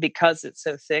because it's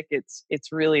so thick, it's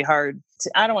really hard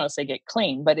to, I don't want to say get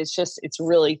clean, but it's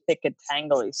really thick and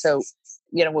tangly. So,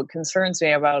 what concerns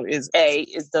me about is A,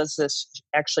 does this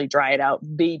actually dry it out?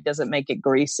 B, does it make it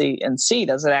greasy? And C,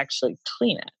 does it actually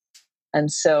clean it?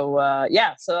 And so,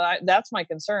 that's my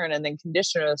concern. And then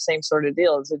conditioner, the same sort of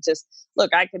deal. Is it just,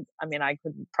 look, I could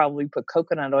probably put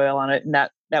coconut oil on it and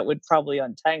that would probably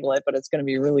untangle it, but it's going to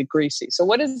be really greasy. So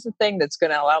what is the thing that's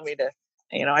going to allow me to,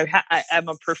 I'm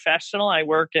a professional. I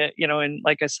work at, in,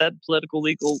 like I said, political,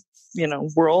 legal,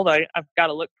 world. I've got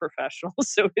to look professional.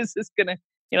 So is this going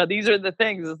to, these are the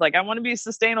things. It's like, I want to be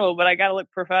sustainable, but I got to look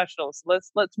professional. So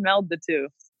let's meld the two.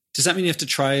 Does that mean you have to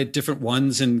try different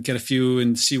ones and get a few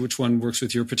and see which one works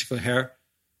with your particular hair?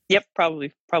 Yep,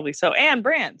 probably so. And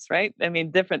brands, right? I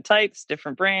mean, different types,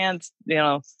 different brands,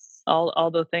 all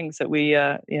the things that we,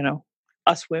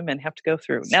 us women have to go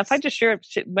through. Now, if I just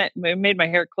made my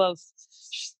hair close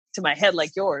to my head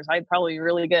like yours, I'd probably be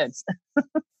really good.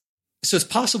 So it's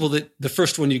possible that the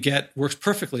first one you get works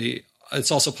perfectly.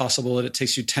 It's also possible that it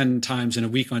takes you 10 times in a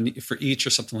week for each or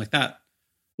something like that.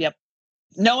 Yep.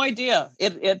 No idea.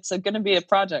 It's going to be a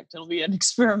project. It'll be an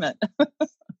experiment.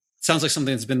 Sounds like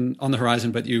something that's been on the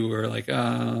horizon, but you were like,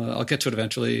 I'll get to it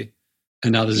eventually.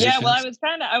 And now there's well, I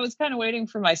was kind of waiting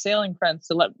for my sailing friends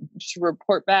to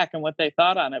report back on what they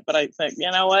thought on it. But I think, you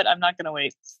know what? I'm not going to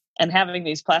wait. And having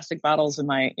these plastic bottles in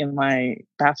my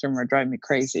bathroom are driving me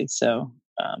crazy. So,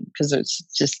 because it's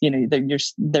just,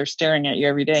 they're staring at you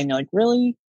every day and you're like,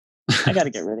 really? I got to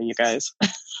get rid of you guys.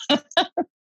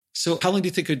 So how long do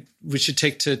you think we should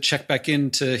take to check back in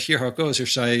to hear how it goes? Or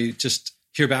should I just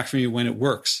hear back from you when it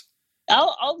works?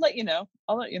 I'll let you know.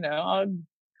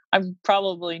 I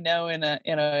probably know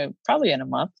probably in a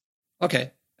month. Okay.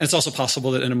 And it's also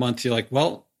possible that in a month you're like,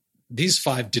 well, these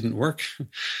 5 didn't work.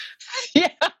 Yeah.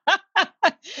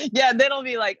 Yeah. Then I'll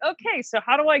be like, okay, so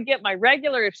how do I get my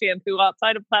regular shampoo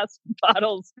outside of plastic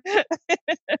bottles?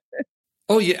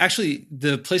 Oh, yeah. Actually,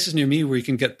 the places near me where you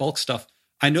can get bulk stuff,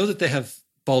 I know that they have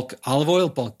bulk olive oil,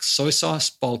 bulk soy sauce,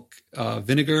 bulk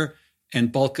vinegar,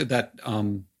 and bulk of that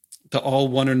the all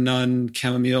one or none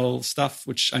chamomile stuff,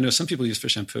 which I know some people use for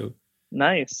shampoo.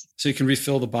 Nice. So you can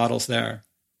refill the bottles there.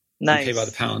 Nice. And pay by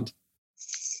the pound.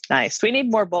 Nice. We need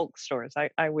more bulk stores.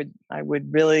 I would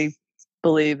really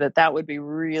believe that would be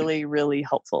really, really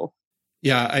helpful.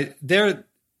 Yeah, they're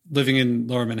living in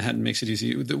Lower Manhattan makes it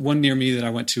easy. The one near me that I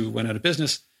went to went out of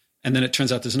business, and then it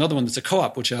turns out there's another one that's a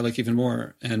co-op, which I like even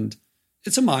more. And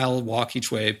it's a mile walk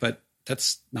each way, but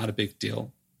that's not a big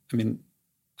deal. I mean,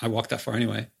 I walk that far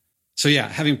anyway. So yeah,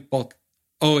 having bulk.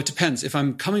 Oh, it depends. If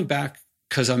I'm coming back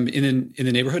because I'm in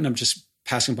the neighborhood and I'm just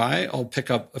passing by, I'll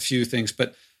pick up a few things.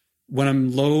 But when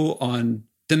I'm low on,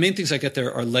 the main things I get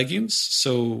there are legumes.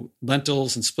 So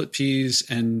lentils and split peas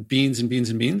and beans,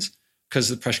 because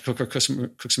the pressure cooker cooks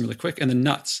them really quick. And then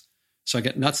nuts. So I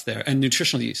get nuts there and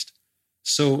nutritional yeast.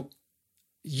 So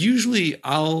usually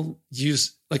I'll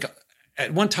use, like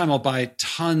at one time I'll buy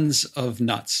tons of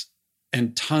nuts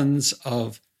and tons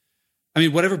of,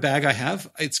 whatever bag I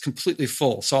have, it's completely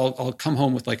full. So I'll come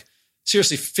home with like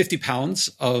seriously 50 pounds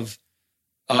of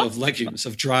legumes,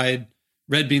 of dried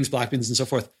red beans, black beans, and so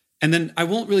forth. And then I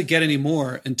won't really get any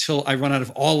more until I run out of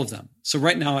all of them. So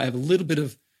right now I have a little bit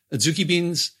of azuki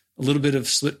beans, a little bit of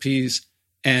split peas,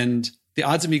 and the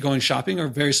odds of me going shopping are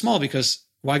very small because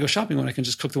why go shopping when I can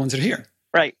just cook the ones that are here?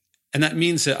 Right. And that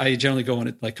means that I generally go on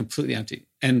it like completely empty.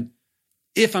 And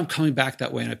if I'm coming back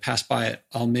that way and I pass by it,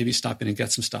 I'll maybe stop in and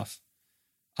get some stuff.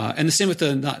 And the same with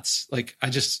the nuts. Like I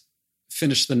just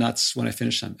finish the nuts when I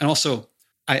finish them. And also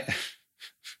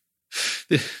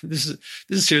this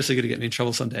is seriously going to get me in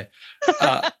trouble someday.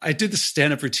 I did the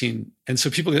stand-up routine. And so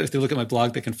people, if they look at my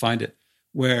blog, they can find it,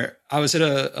 where I was at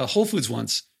a Whole Foods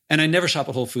once, and I never shop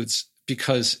at Whole Foods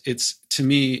because to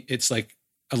me, it's like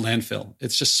a landfill.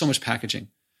 It's just so much packaging.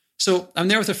 So I'm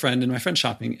there with a friend and my friend's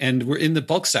shopping, and we're in the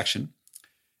bulk section,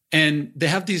 and they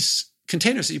have these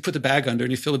containers that you put the bag under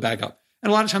and you fill the bag up. And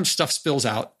a lot of times stuff spills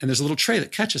out and there's a little tray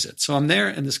that catches it. So I'm there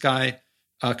and this guy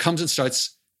comes and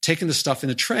starts taking the stuff in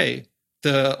the tray,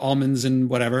 the almonds and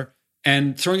whatever,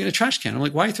 and throwing it in a trash can. I'm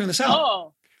like, why are you throwing this out?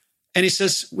 Oh. And he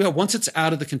says, well, once it's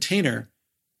out of the container,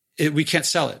 we can't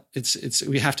sell it.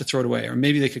 We have to throw it away, or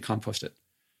maybe they could compost it.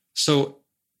 So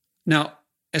now,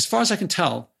 as far as I can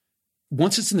tell,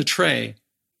 once it's in the tray,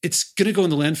 it's going to go in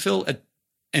the landfill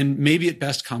and maybe at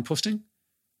best composting.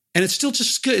 And it's still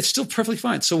just good. It's still perfectly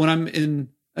fine. So when I'm in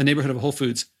a neighborhood of Whole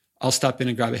Foods, I'll stop in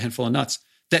and grab a handful of nuts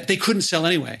that they couldn't sell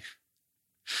anyway.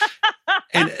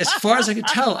 And as far as I can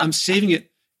tell, I'm saving it.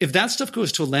 If that stuff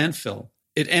goes to a landfill,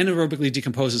 it anaerobically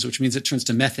decomposes, which means it turns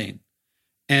to methane.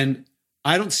 And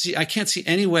I can't see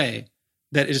any way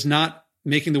that it is not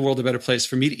making the world a better place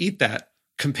for me to eat that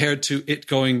compared to it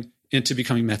going into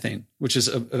becoming methane, which is,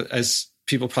 as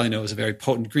people probably know, is a very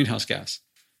potent greenhouse gas.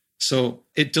 So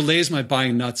it delays my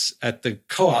buying nuts at the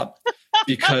co-op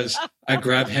because I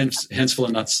grab hands full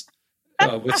of nuts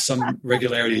with some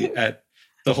regularity at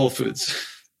the Whole Foods.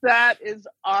 That is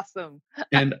awesome.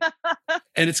 And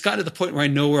it's gotten to the point where I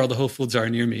know where all the Whole Foods are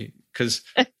near me because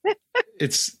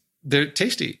they're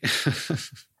tasty.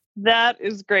 That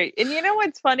is great. And you know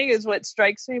what's funny is what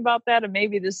strikes me about that, and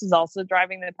maybe this is also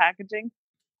driving the packaging,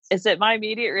 is that my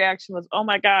immediate reaction was, oh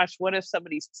my gosh, what if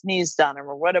somebody sneezed on them?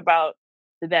 Or what about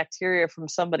the bacteria from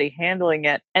somebody handling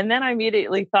it? And then I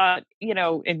immediately thought,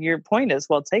 and your point is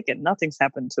well taken. Nothing's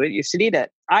happened to it. You should eat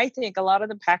it. I think a lot of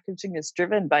the packaging is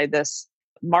driven by this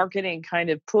marketing kind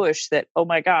of push that, oh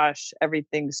my gosh,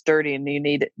 everything's dirty and you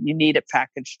need it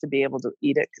packaged to be able to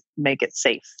eat it, make it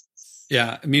safe.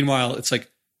 Yeah. Meanwhile, it's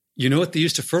like, you know what they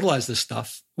use to fertilize this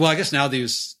stuff? Well, I guess now they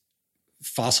use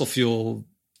fossil fuel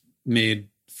made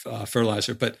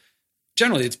fertilizer, but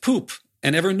generally it's poop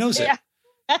and everyone knows it.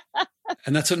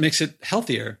 And that's what makes it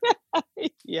healthier.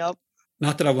 Yep.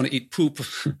 Not that I want to eat poop,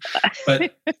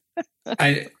 but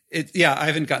I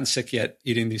haven't gotten sick yet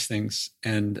eating these things.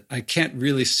 And I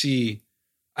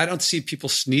don't see people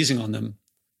sneezing on them.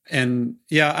 And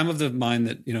yeah, I'm of the mind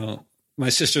that, my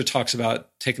sister talks about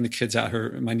taking the kids out,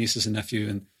 my nieces and nephew,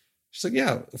 and she's like,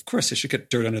 yeah, of course they should get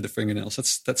dirt under their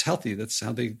fingernails. That's healthy. That's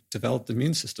how they develop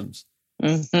immune systems.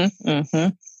 Mm-hmm, mm-hmm.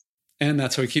 And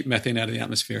that's how we keep methane out of the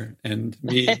atmosphere. And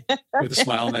me with a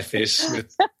smile on my face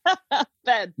with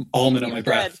almond on my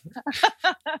breath.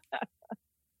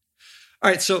 All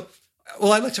right. So,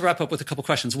 I'd like to wrap up with a couple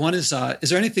questions. One is there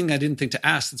anything I didn't think to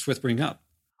ask that's worth bringing up?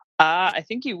 I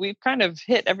think we've kind of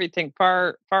hit everything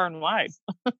far and wide.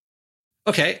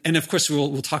 Okay. And of course,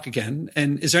 we'll talk again.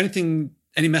 And is there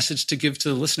any message to give to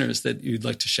the listeners that you'd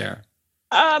like to share?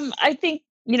 I think,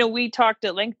 we talked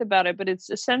at length about it, but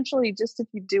it's essentially just if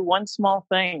you do one small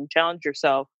thing, challenge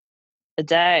yourself a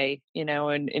day,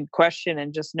 and question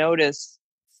and just notice,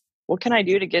 what can I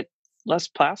do to get less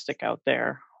plastic out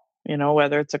there?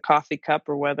 Whether it's a coffee cup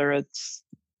or whether it's,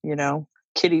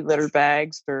 kitty litter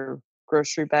bags or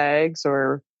grocery bags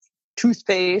or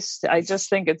toothpaste. I just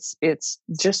think it's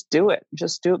just do it.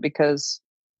 Just do it because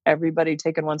everybody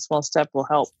taking one small step will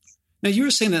help. Now, you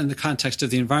were saying that in the context of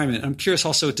the environment. I'm curious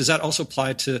also, does that also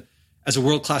apply to, as a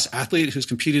world-class athlete who's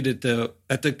competed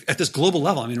at this global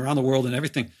level, around the world and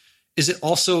everything? Is it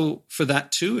also for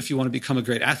that too? If you want to become a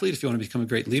great athlete, if you want to become a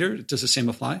great leader, does the same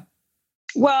apply?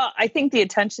 Well, I think the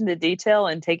attention to detail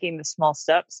and taking the small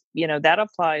steps, that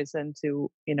applies into,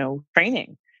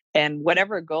 training and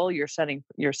whatever goal you're setting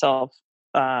for yourself,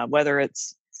 whether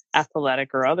it's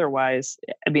athletic or otherwise.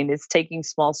 It's taking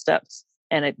small steps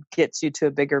and it gets you to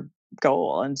a bigger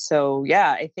goal. And so,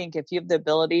 yeah, I think if you have the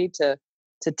ability to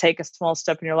take a small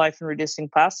step in your life in reducing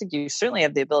plastic, you certainly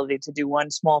have the ability to do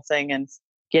one small thing and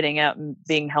getting out and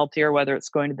being healthier, whether it's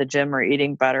going to the gym or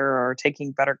eating better or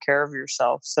taking better care of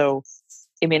yourself. So,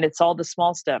 it's all the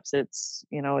small steps. It's,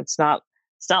 it's not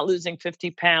losing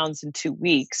 50 pounds in 2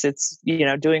 weeks. It's,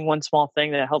 doing one small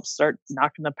thing that helps start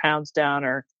knocking the pounds down,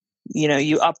 or,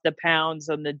 you up the pounds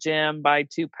on the gym by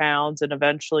 2 pounds and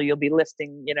eventually you'll be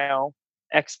lifting,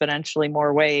 exponentially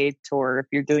more weight. Or if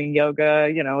you're doing yoga,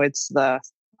 it's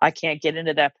I can't get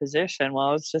into that position.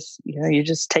 Well, it's just, you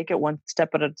just take it one step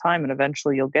at a time and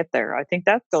eventually you'll get there. I think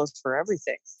that goes for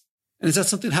everything. And is that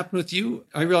something that happened with you?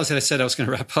 I realized that I said I was going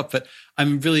to wrap up, but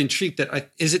I'm really intrigued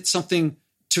is it something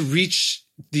to reach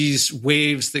these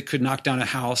waves that could knock down a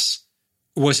house?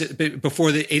 Was it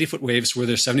before the 80-foot waves? Were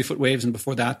there 70-foot waves? And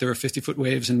before that, there were 50-foot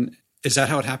waves? And is that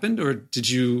how it happened? Or did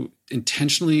you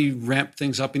intentionally ramp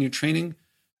things up in your training?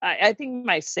 I think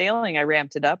my sailing, I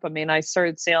ramped it up. I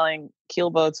started sailing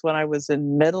keelboats when I was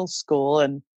in middle school,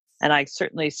 and I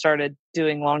certainly started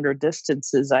doing longer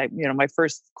distances. My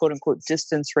first quote unquote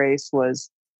distance race was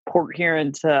Port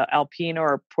Huron to Alpena,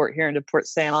 or Port Huron to Port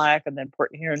Sanilac, and then Port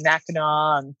Huron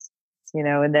Mackinac,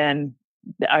 and then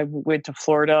I went to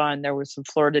Florida, and there was some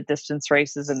Florida distance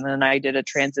races, and then I did a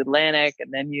transatlantic,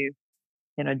 and then you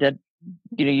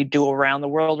do a round the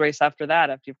world race after that,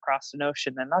 after you've crossed an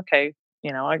ocean. And okay,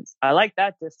 I like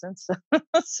that distance.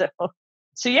 So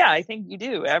yeah, I think you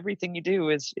do. Everything you do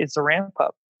is a ramp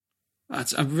up.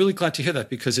 I'm really glad to hear that,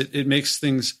 because it makes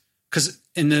things, because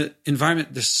in the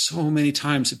environment, there's so many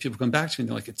times that people come back to me and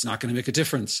they're like, it's not going to make a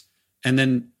difference. And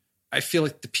then I feel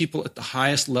like the people at the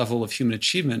highest level of human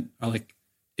achievement are like,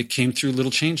 it came through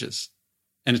little changes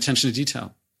and attention to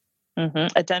detail. Mm-hmm.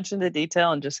 Attention to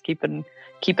detail and just keep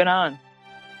it on.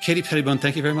 Katie Pettibone,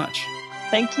 thank you very much.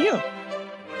 Thank you.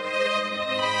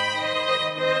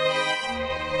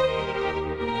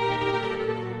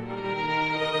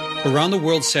 Around the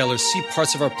world, sailors see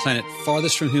parts of our planet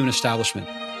farthest from human establishment.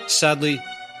 Sadly,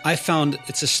 I found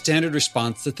it's a standard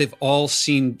response that they've all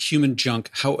seen human junk,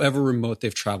 however remote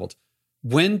they've traveled.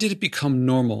 When did it become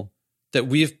normal that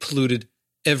we have polluted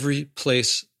every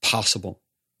place possible?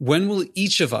 When will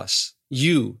each of us,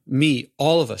 you, me,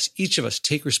 all of us, each of us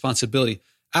take responsibility?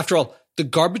 After all, the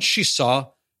garbage she saw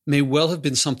may well have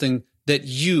been something that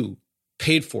you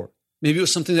paid for. Maybe it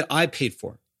was something that I paid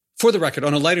for. For the record,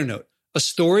 on a lighter note, a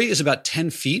story is about 10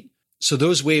 feet. So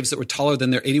those waves that were taller than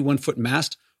their 81-foot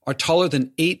mast are taller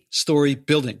than 8-story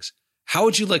buildings. How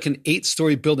would you like an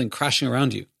 8-story building crashing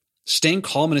around you? Staying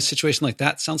calm in a situation like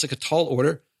that sounds like a tall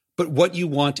order, but what you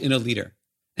want in a leader.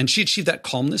 And she achieved that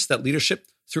calmness, that leadership,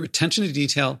 through attention to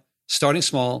detail, starting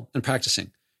small and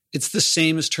practicing. It's the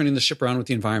same as turning the ship around with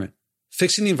the environment.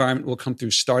 Fixing the environment will come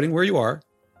through starting where you are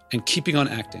and keeping on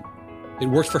acting. It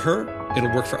worked for her,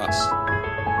 it'll work for us.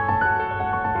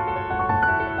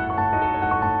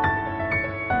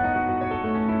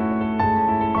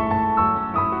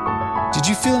 Did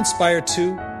you feel inspired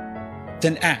too?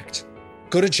 Then act.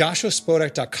 Go to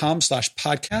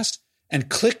joshuaspodek.com/podcast and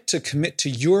click to commit to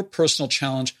your personal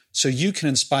challenge so you can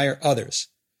inspire others.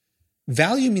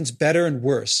 Value means better and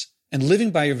worse, and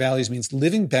living by your values means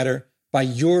living better by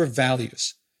your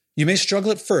values. You may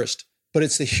struggle at first, but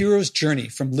it's the hero's journey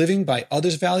from living by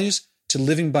others' values to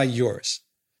living by yours.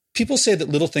 People say that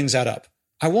little things add up.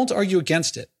 I won't argue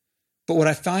against it, but what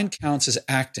I find counts is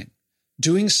acting.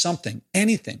 Doing something,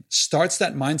 anything, starts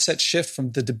that mindset shift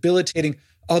from the debilitating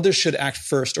others should act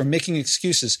first or making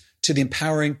excuses to the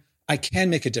empowering I can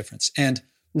make a difference. And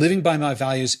living by my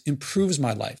values improves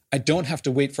my life. I don't have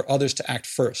to wait for others to act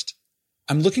first.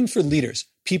 I'm looking for leaders,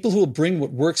 people who will bring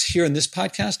what works here in this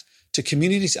podcast to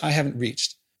communities I haven't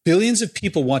reached. Billions of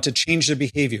people want to change their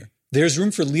behavior. There's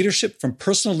room for leadership, from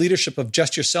personal leadership of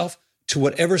just yourself to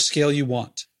whatever scale you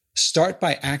want. Start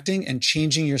by acting and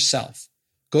changing yourself.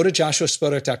 Go to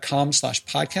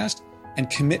joshuaspodek.com/podcast and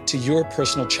commit to your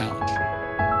personal challenge.